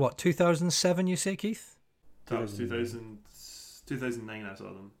that was what, 2007? You say, Keith? That was 2009. I saw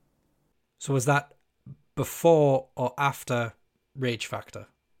them. So was that before or after Rage Factor?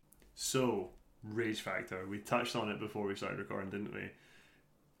 So Rage Factor. We touched on it before we started recording, didn't we? Are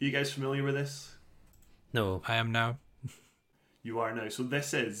you guys familiar with this? No, I am now. You are now. So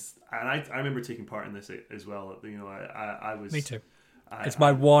this is, and I remember taking part in this as well. You know, I was. Me too. It's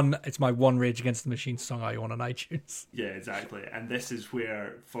my one Rage Against the Machine song I own on iTunes. Yeah, exactly. And this is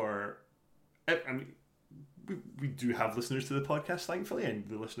where, I mean, we do have listeners to the podcast, thankfully, and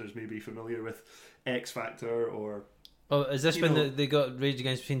the listeners may be familiar with X Factor or. Oh, is this when they got Rage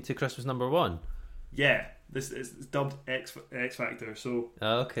Against the Machine to Christmas #1? Yeah, this is dubbed X Factor. So.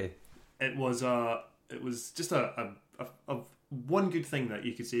 Okay. It was just a one good thing that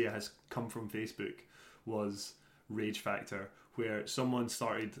you could say has come from Facebook was Rage Factor, where someone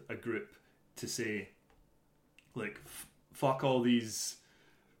started a group to say, like, fuck all these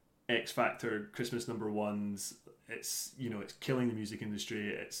X Factor Christmas #1s. It's, you know, it's killing the music industry.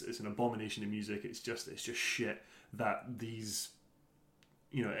 It's an abomination of music. It's just shit that these,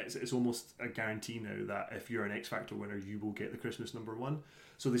 you know, it's almost a guarantee now that if you're an X Factor winner, you will get the Christmas #1.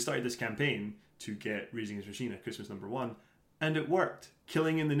 So they started this campaign to get Rage Against the Machine at Christmas #1, and it worked.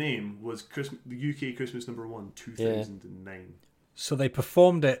 Killing in the Name was the UK Christmas #1 2009. So they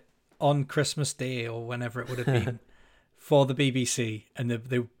performed it on Christmas Day or whenever it would have been for the BBC, and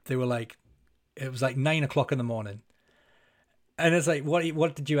they were like, it was like 9 o'clock in the morning, and it's like,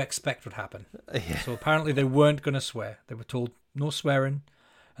 what did you expect would happen? Yeah. So apparently they weren't going to swear. They were told no swearing,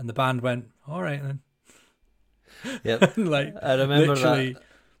 and the band went, all right then. Yep. Like, I remember literally, that.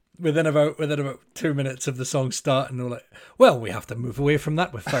 Within about 2 minutes of the song starting, they were like, well, we have to move away from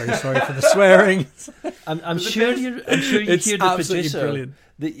that. We're very sorry for the swearing. I'm sure you hear the producer. Brilliant.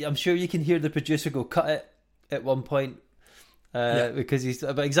 I'm sure you can hear the producer go, cut it at one point. Because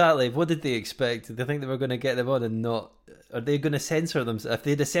but exactly, what did they expect? Did they think they were going to get them on and not? Are they going to censor them? If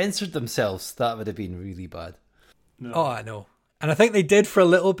they'd have censored themselves, that would have been really bad. No. Oh, I know. And I think they did for a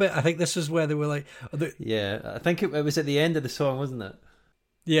little bit. I think this is where they were like... Yeah, I think it was at the end of the song, wasn't it?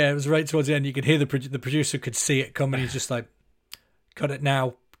 Yeah, it was right towards the end. You could hear the producer could see it coming. He's just like, cut it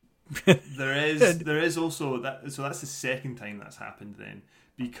now. There is also that. So that's the second time that's happened then,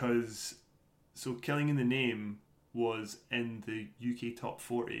 because so Killing in the Name was in the UK Top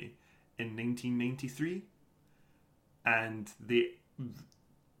 40 in 1993, and the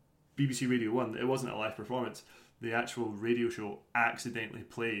BBC Radio 1, it wasn't a live performance, the actual radio show accidentally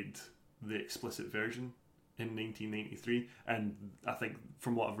played the explicit version in 1993, and I think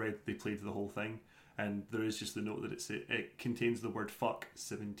from what I've read they played the whole thing, and there is just the note that it contains the word fuck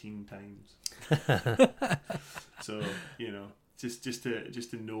 17 times. So, you know, just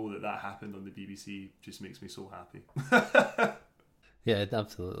to know that happened on the BBC just makes me so happy. Yeah,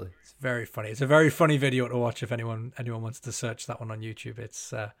 absolutely. It's very funny. It's a very funny video to watch if anyone wants to search that one on YouTube.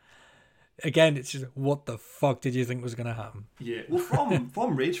 It's again, it's just, what the fuck did you think was going to happen? Yeah, well,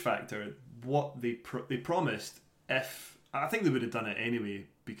 from Rage Factor, what they promised, if I think they would have done it anyway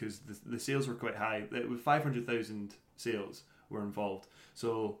because the sales were quite high. It was 500,000 sales were involved,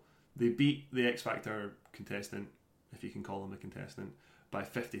 so they beat the X Factor contestant, if you can call him a contestant, by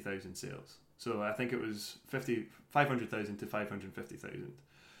 50,000 sales. So I think it was 500,000 to 550,000.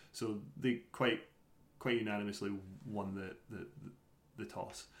 So they quite unanimously won the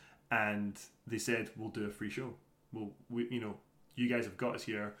toss, and they said, we'll do a free show. You guys have got us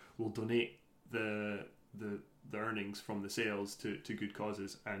here. We'll donate the earnings from the sales to good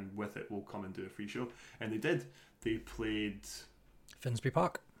causes, and with it we'll come and do a free show. And they did. They played Finsbury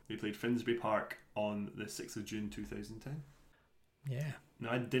Park. They played Finsbury Park on the 6th of June 2010. Yeah. No,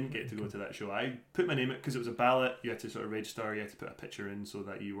 I didn't get to go to that show. I put my name in because it was a ballot. You had to sort of register. You had to put a picture in so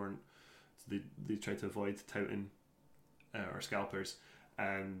that you weren't. They tried to avoid touting or scalpers,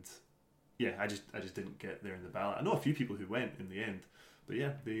 and yeah, I just didn't get there in the ballot. I know a few people who went in the end, but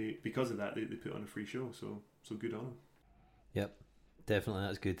yeah, because of that they put on a free show. So good on them. Yep, definitely,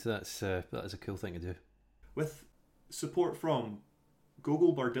 that's good. That is a cool thing to do. With support from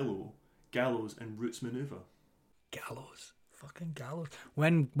Gogol Bordello, Gallows, and Roots Manuva. Gallows. Fucking Gallows.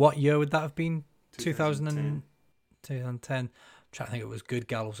 What year would that have been? 2010. 2010. I'm trying to think if it was good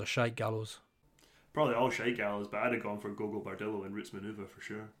Gallows or shite Gallows. Probably all shite Gallows, but I'd have gone for Gogol Bardillo and Roots Manuva for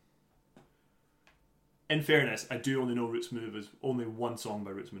sure. In fairness, I do only know Roots Manuva's only one song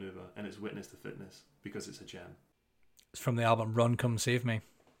by Roots Manuva, and it's Witness to Fitness, because it's a jam. It's from the album Run Come Save Me.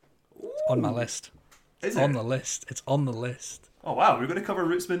 It's on my list. Is It's it? on the list. It's on the list. Oh wow, we're going to cover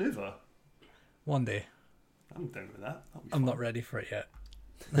Roots Manuva. One day. I'm down with that. That'll be I'm fun. not ready for it yet.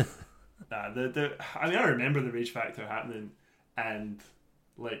 Nah, I remember the Rage Factor happening, and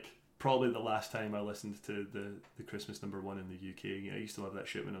like probably the last time I listened to the Christmas number one in the UK. I used to love that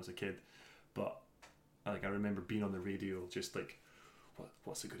shit when I was a kid, but like I remember being on the radio, just like,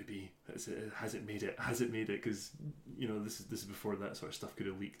 what's it going to be? Has it made it? Has it made it? Because this is before that sort of stuff could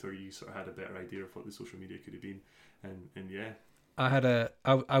have leaked, or you sort of had a better idea of what the social media could have been, and yeah.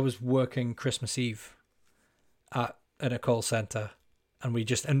 I was working Christmas Eve at a call center,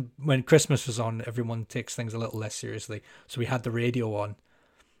 and when Christmas was on, everyone takes things a little less seriously. So we had the radio on,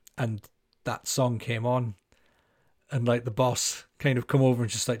 and that song came on, and like the boss kind of come over and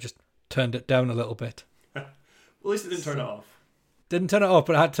just turned it down a little bit. Well, at least it didn't turn it off. Didn't turn it off,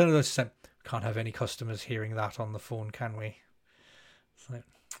 but I had to turn it off. Just like, can't have any customers hearing that on the phone, can we? It's like,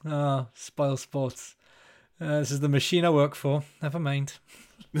 spoil sports. This is the machine I work for. Never mind.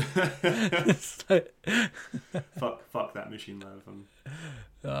 It's like, fuck that machine,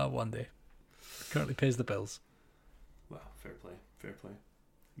 love. one day. Currently pays the bills. Well, fair play.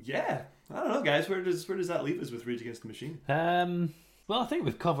 Yeah, I don't know, guys. Where does that leave us with Rage Against the Machine? Well, I think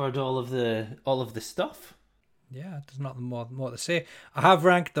we've covered all of the stuff. Yeah, there's nothing more to say. I have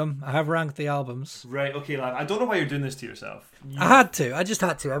ranked them. I have ranked the albums. Right, okay, lad. I don't know why you're doing this to yourself. I had to. I just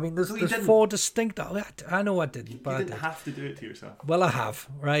had to. I mean, there's didn't. 4 distinct. I know I didn't, but You I didn't did. have to do it to yourself. Well, I have,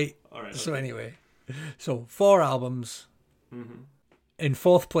 right? All right. So okay. anyway, 4 albums. Mm-hmm. In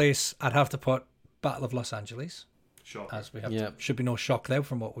 4th place, I'd have to put Battle of Los Angeles, Shocker. as we have. Yeah. Should be no shock there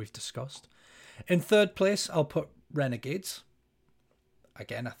from what we've discussed. In 3rd place, I'll put Renegades.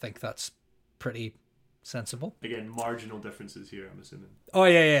 Again, I think that's pretty sensible. Again, marginal differences here, I'm assuming. Oh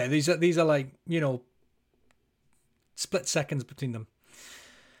yeah. These are like, split seconds between them.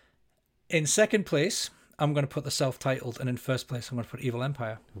 In 2nd place, I'm going to put the self-titled, and in 1st place, I'm going to put Evil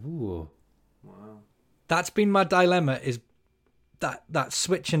Empire. Ooh. Wow. That's been my dilemma, is that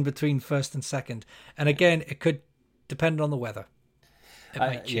switching between 1st and 2nd. And again, it could depend on the weather. It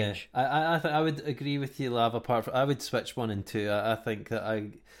might change. Yeah, I would agree with you, Lav. I would switch 1 and 2. I think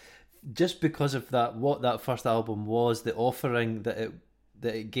that just because of that, what that first album was, the offering that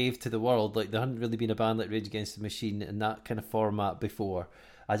it gave to the world. Like, there hadn't really been a band like Rage Against the Machine in that kind of format before.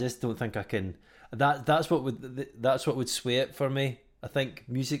 I just don't think I can. That's what would sway it for me. I think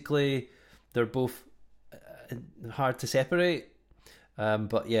musically, they're both hard to separate.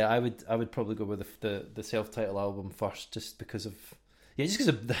 But yeah, I would probably go with the self-titled album first, just because of it's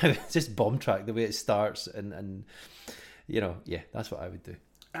just bomb track, the way it starts, and that's what I would do.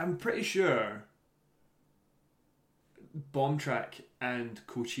 I'm pretty sure Bomb Track and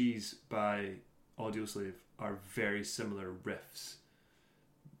Cochise by Audioslave are very similar riffs.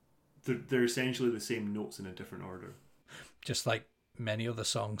 They're essentially the same notes in a different order. Just like many other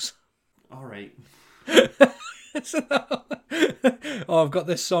songs. All right. Oh, I've got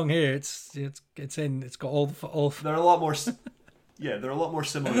this song here. It's got all. They're a lot more. Yeah, they're a lot more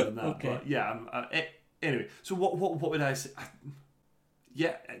similar than that. Okay. But yeah. Anyway, so what would I say?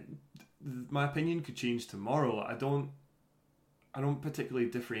 Yeah, my opinion could change tomorrow. I don't particularly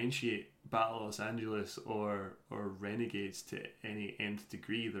differentiate Battle of Los Angeles or Renegades to any nth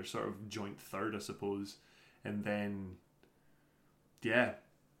degree. They're sort of joint third, I suppose. And then, yeah,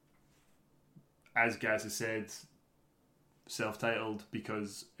 as Gaz has said, self-titled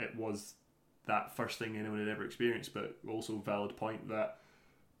because it was that first thing anyone had ever experienced, but also valid point that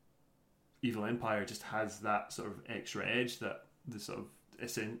Evil Empire just has that sort of extra edge that the sort of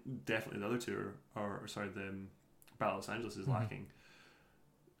definitely the other two the Battle of Los Angeles is lacking.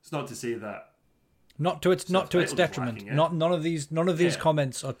 It's not to say that not to its detriment. lacking, yeah. None of these Yeah.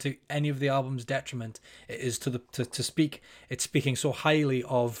 comments are to any of the album's detriment. It is to speak. It's speaking so highly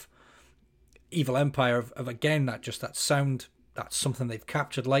of Evil Empire of again that sound. That's something they've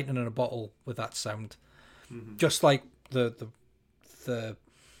captured, lightning in a bottle with that sound. Mm-hmm. Just like the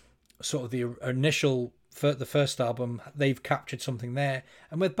sort of the initial. For the first album, they've captured something there,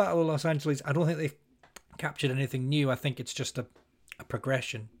 and with Battle of Los Angeles, I don't think they've captured anything new. I think it's just a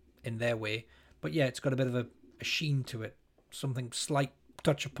progression in their way. But yeah, it's got a bit of a sheen to it, something slight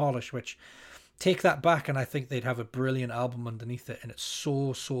touch of polish. Which take that back, and I think they'd have a brilliant album underneath it. And it's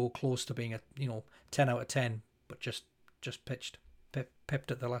so close to being a 10 out of 10, but just just pipped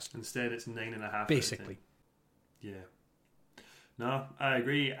at the last. Instead, it's 9.5. Basically. Yeah. No, I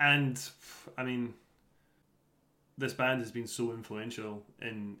agree. And, I mean, this band has been so influential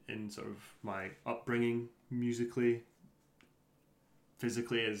in sort of my upbringing musically,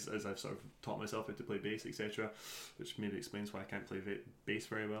 physically, as I've sort of taught myself how to play bass, etc., which maybe explains why I can't play bass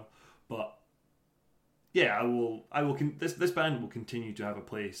very well. But yeah, I will. This band will continue to have a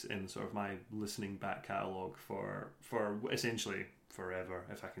place in sort of my listening back catalogue for essentially forever,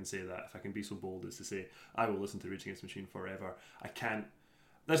 if I can say that. If I can be so bold as to say I will listen to Rage Against the Machine forever. I can't.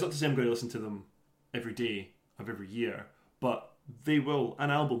 That's not to say I'm going to listen to them every day of every year, but they will. An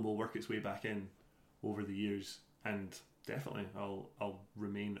album will work its way back in over the years, and definitely I'll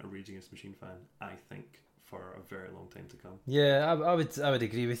remain a Rage Against the Machine fan, I think, for a very long time to come. Yeah, I would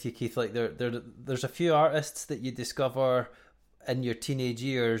agree with you, Keith. Like there's a few artists that you discover in your teenage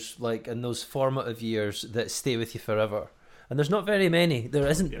years, like in those formative years, that stay with you forever. And there's not very many. There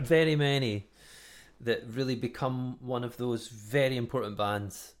isn't very many that really become one of those very important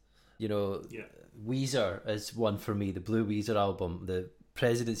bands. You know, Weezer is one for me. The Blue Weezer album, the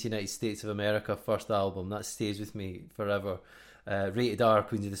President's United States of America first album, that stays with me forever. Rated R,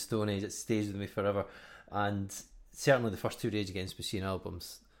 Queens of the Stone Age, it stays with me forever. And certainly the first two Rage Against the Machine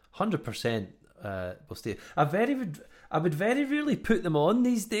albums, 100% will stay. I would very rarely put them on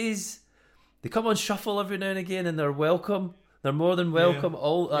these days. They come on shuffle every now and again, and they're welcome. They're more than welcome.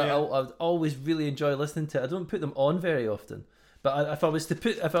 I always really enjoy listening to it. I don't put them on very often, but if I was to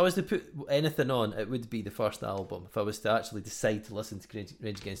put anything on, it would be the first album. If I was to actually decide to listen to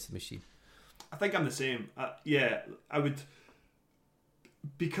Rage Against the Machine, I think I'm the same. I would.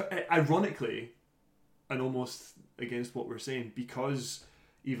 Because ironically, and almost against what we're saying, because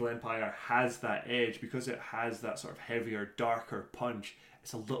Evil Empire has that edge, because it has that sort of heavier, darker punch,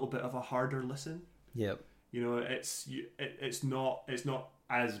 it's a little bit of a harder listen. Yep. You know, it's not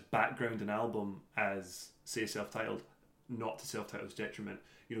as background an album as, say, Self-Titled. Not to Self-Titled's detriment.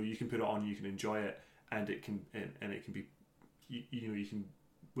 You know, you can put it on, you can enjoy it, and it can be, you can,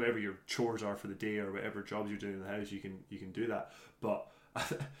 whatever your chores are for the day or whatever jobs you're doing in the house, you can do that. But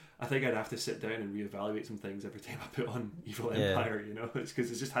I think I'd have to sit down and reevaluate some things every time I put on Evil Empire. You know, it's because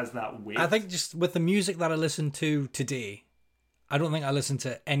it just has that weight. I think just with the music that I listen to today, I don't think I listen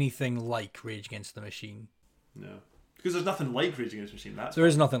to anything like Rage Against the Machine. No, because there's nothing like Rage Against the Machine. There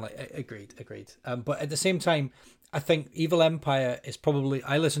is nothing like. Agreed. But at the same time, I think Evil Empire is probably.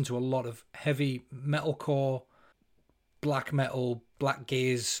 I listen to a lot of heavy metalcore, black metal, black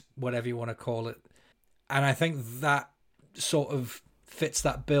gaze, whatever you want to call it, and I think that sort of fits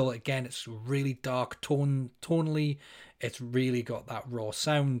that bill. Again, it's really dark tonally. It's really got that raw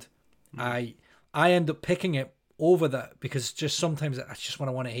sound. I end up picking it over that because just sometimes that's just what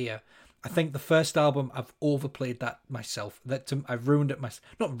I want to hear. I think the first album, I've overplayed that myself. I've ruined it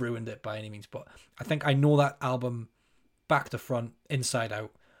not ruined it by any means, but I think I know that album back to front, inside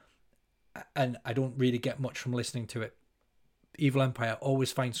out, and I don't really get much from listening to it. Evil Empire,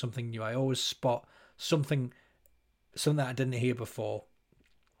 always find something new. I always spot something that I didn't hear before,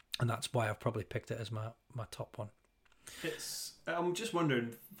 and that's why I've probably picked it as my top one. I'm just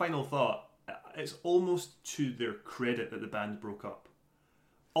wondering, final thought, it's almost to their credit that the band broke up.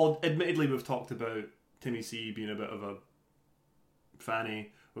 Admittedly, we've talked about Timmy C being a bit of a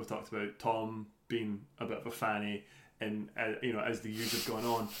fanny. We've talked about Tom being a bit of a fanny, and as the years have gone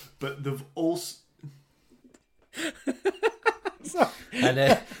on. But they've also.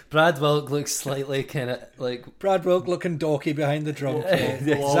 And Brad Wilk looks slightly kind of like Brad Wilk looking dorky behind the drum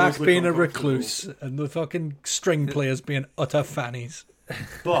floor. Zach being a recluse, and the fucking string players being utter fannies.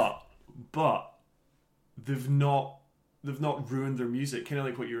 But they've not ruined their music. Kind of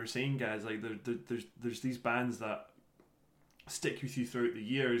like what you were saying, guys. Like there's these bands that stick with you throughout the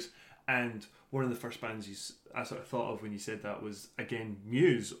years. And one of the first bands I sort of thought of when you said that was, again,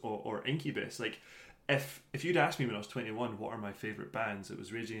 Muse or Incubus. Like, if you'd asked me when I was 21 what are my favourite bands, it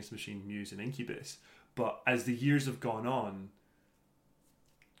was Rage Against the Machine, Muse and Incubus. But as the years have gone on,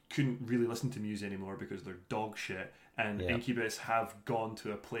 couldn't really listen to Muse anymore because they're dog shit. And Incubus have gone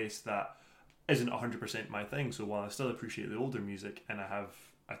to a place that isn't 100% my thing. So while I still appreciate the older music and I have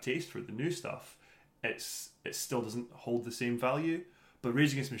a taste for the new stuff, it still doesn't hold the same value. But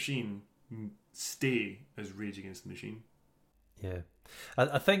Rage Against the Machine stay as Rage Against the Machine. Yeah.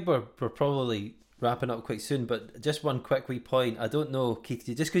 I think we're probably wrapping up quite soon, but just one quick wee point. I don't know, Keith,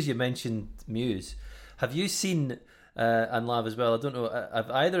 just because you mentioned Muse, have you seen, and Lav as well, I don't know,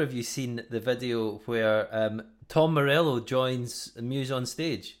 have either of you seen the video where Tom Morello joins Muse on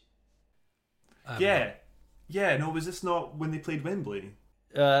stage? Yeah. No, was this not when they played Wembley?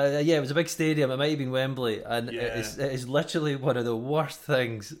 Yeah, it was a big stadium. It might have been Wembley, and Yeah. it is literally one of the worst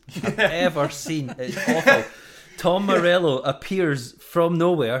things I've ever seen. It's awful. Tom Morello appears from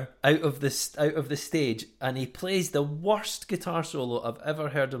nowhere out of the stage, and he plays the worst guitar solo I've ever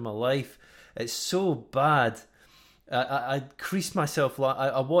heard in my life. It's so bad. I creased myself.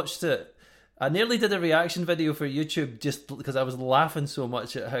 I watched it. I nearly did a reaction video for YouTube just because I was laughing so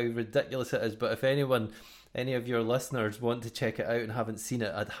much at how ridiculous it is. But if any of your listeners want to check it out and haven't seen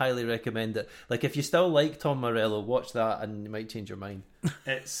it, I'd highly recommend it. Like, if you still like Tom Morello, watch that and you might change your mind.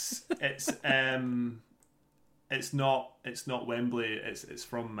 It's not Wembley. It's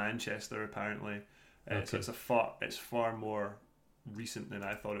from Manchester apparently. So it's far more recent than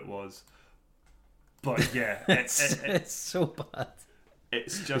I thought it was. But yeah, it's so bad.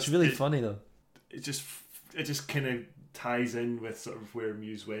 It's really funny though. It just kind of ties in with sort of where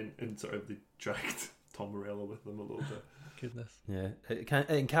Muse went, and sort of they dragged Tom Morello with them a little bit. Goodness. Yeah, it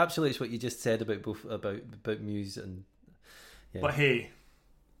encapsulates what you just said about Muse and. Yeah. But hey,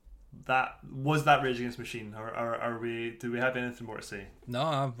 that was that Rage Against the Machine. Are we? Do we have anything more to say?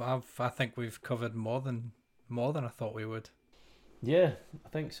 No, I think we've covered more than I thought we would. Yeah, I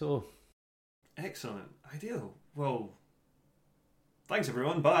think so. Excellent, ideal. Well, thanks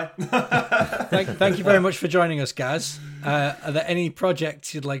everyone. Bye. Thank you very much for joining us, guys. Are there any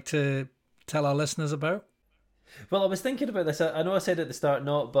projects you'd like to tell our listeners about? Well, I was thinking about this. I know I said at the start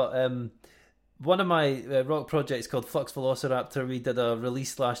not, but one of my rock projects called Flux Velociraptor, we did a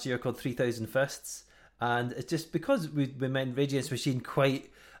release last year called 3000 Fists, and it's just because we meant Rage Against the Machine quite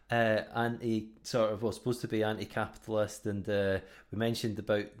supposed to be anti-capitalist, and we mentioned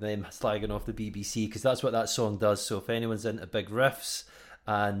about them slagging off the BBC because that's what that song does. So if anyone's into big riffs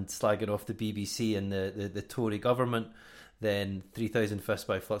and slagging off the BBC and the Tory government, then 3000 Fists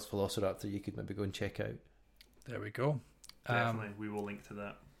by Flux Velociraptor you could maybe go and check out. There we go. Definitely, we will link to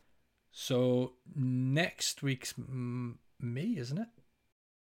that. So next week's me, isn't it?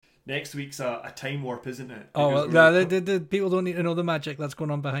 Next week's a time warp, isn't it? Oh, well, no, the people don't need to know the magic that's going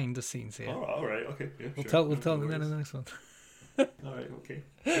on behind the scenes here. Oh, all right, okay. Yeah, We'll tell them in the next one. All right, okay.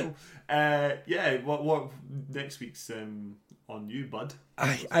 Cool. Yeah. What next week's on you, bud?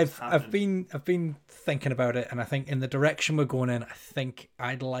 I've been thinking about it, and I think in the direction we're going in, I think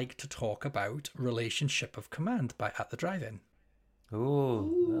I'd like to talk about Relationship of Command by At the Drive-In.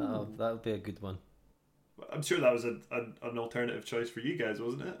 Oh, that would be a good one. I'm sure that was an alternative choice for you guys,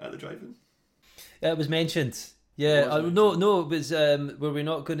 wasn't it? At the Drive-In. It was mentioned. Yeah, no, it was. Were we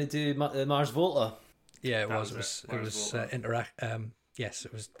not going to do Mars Volta? Yeah, it was. Yes,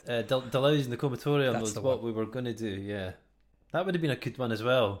 it was. Deleuze and the Comatorium was what one we were going to do. Yeah, that would have been a good one as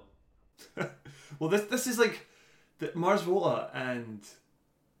well. Well, this is like the Mars Volta and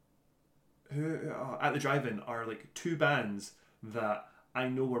At the Drive-In are like two bands that I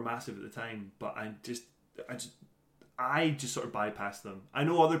know were massive at the time, but I just sort of bypassed them. I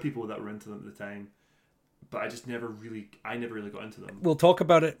know other people that were into them at the time, but I never really got into them. We'll talk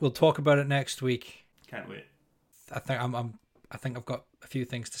about it. We'll talk about it next week. Can't wait. I think I've got a few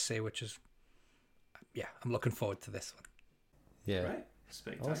things to say, which is, yeah, I'm looking forward to this one. Yeah, right.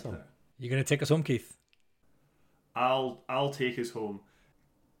 Spectacular. Awesome. You're going to take us home, Keith? I'll take us home.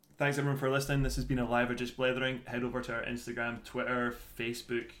 Thanks everyone for listening. This has been a Live or Just Blethering. Head over to our Instagram, Twitter,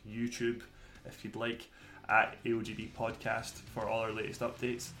 Facebook, YouTube, if you'd like, at AOGB Podcast for all our latest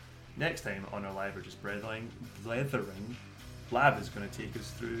updates. Next time on our Live or Just Blethering, Lab is going to take us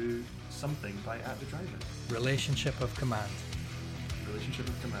through something by At the Drive-In. Relationship of Command. Relationship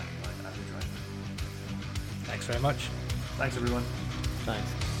of Command by At the Drive-In. Thanks very much. Thanks everyone.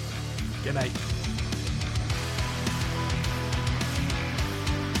 Thanks. Good night.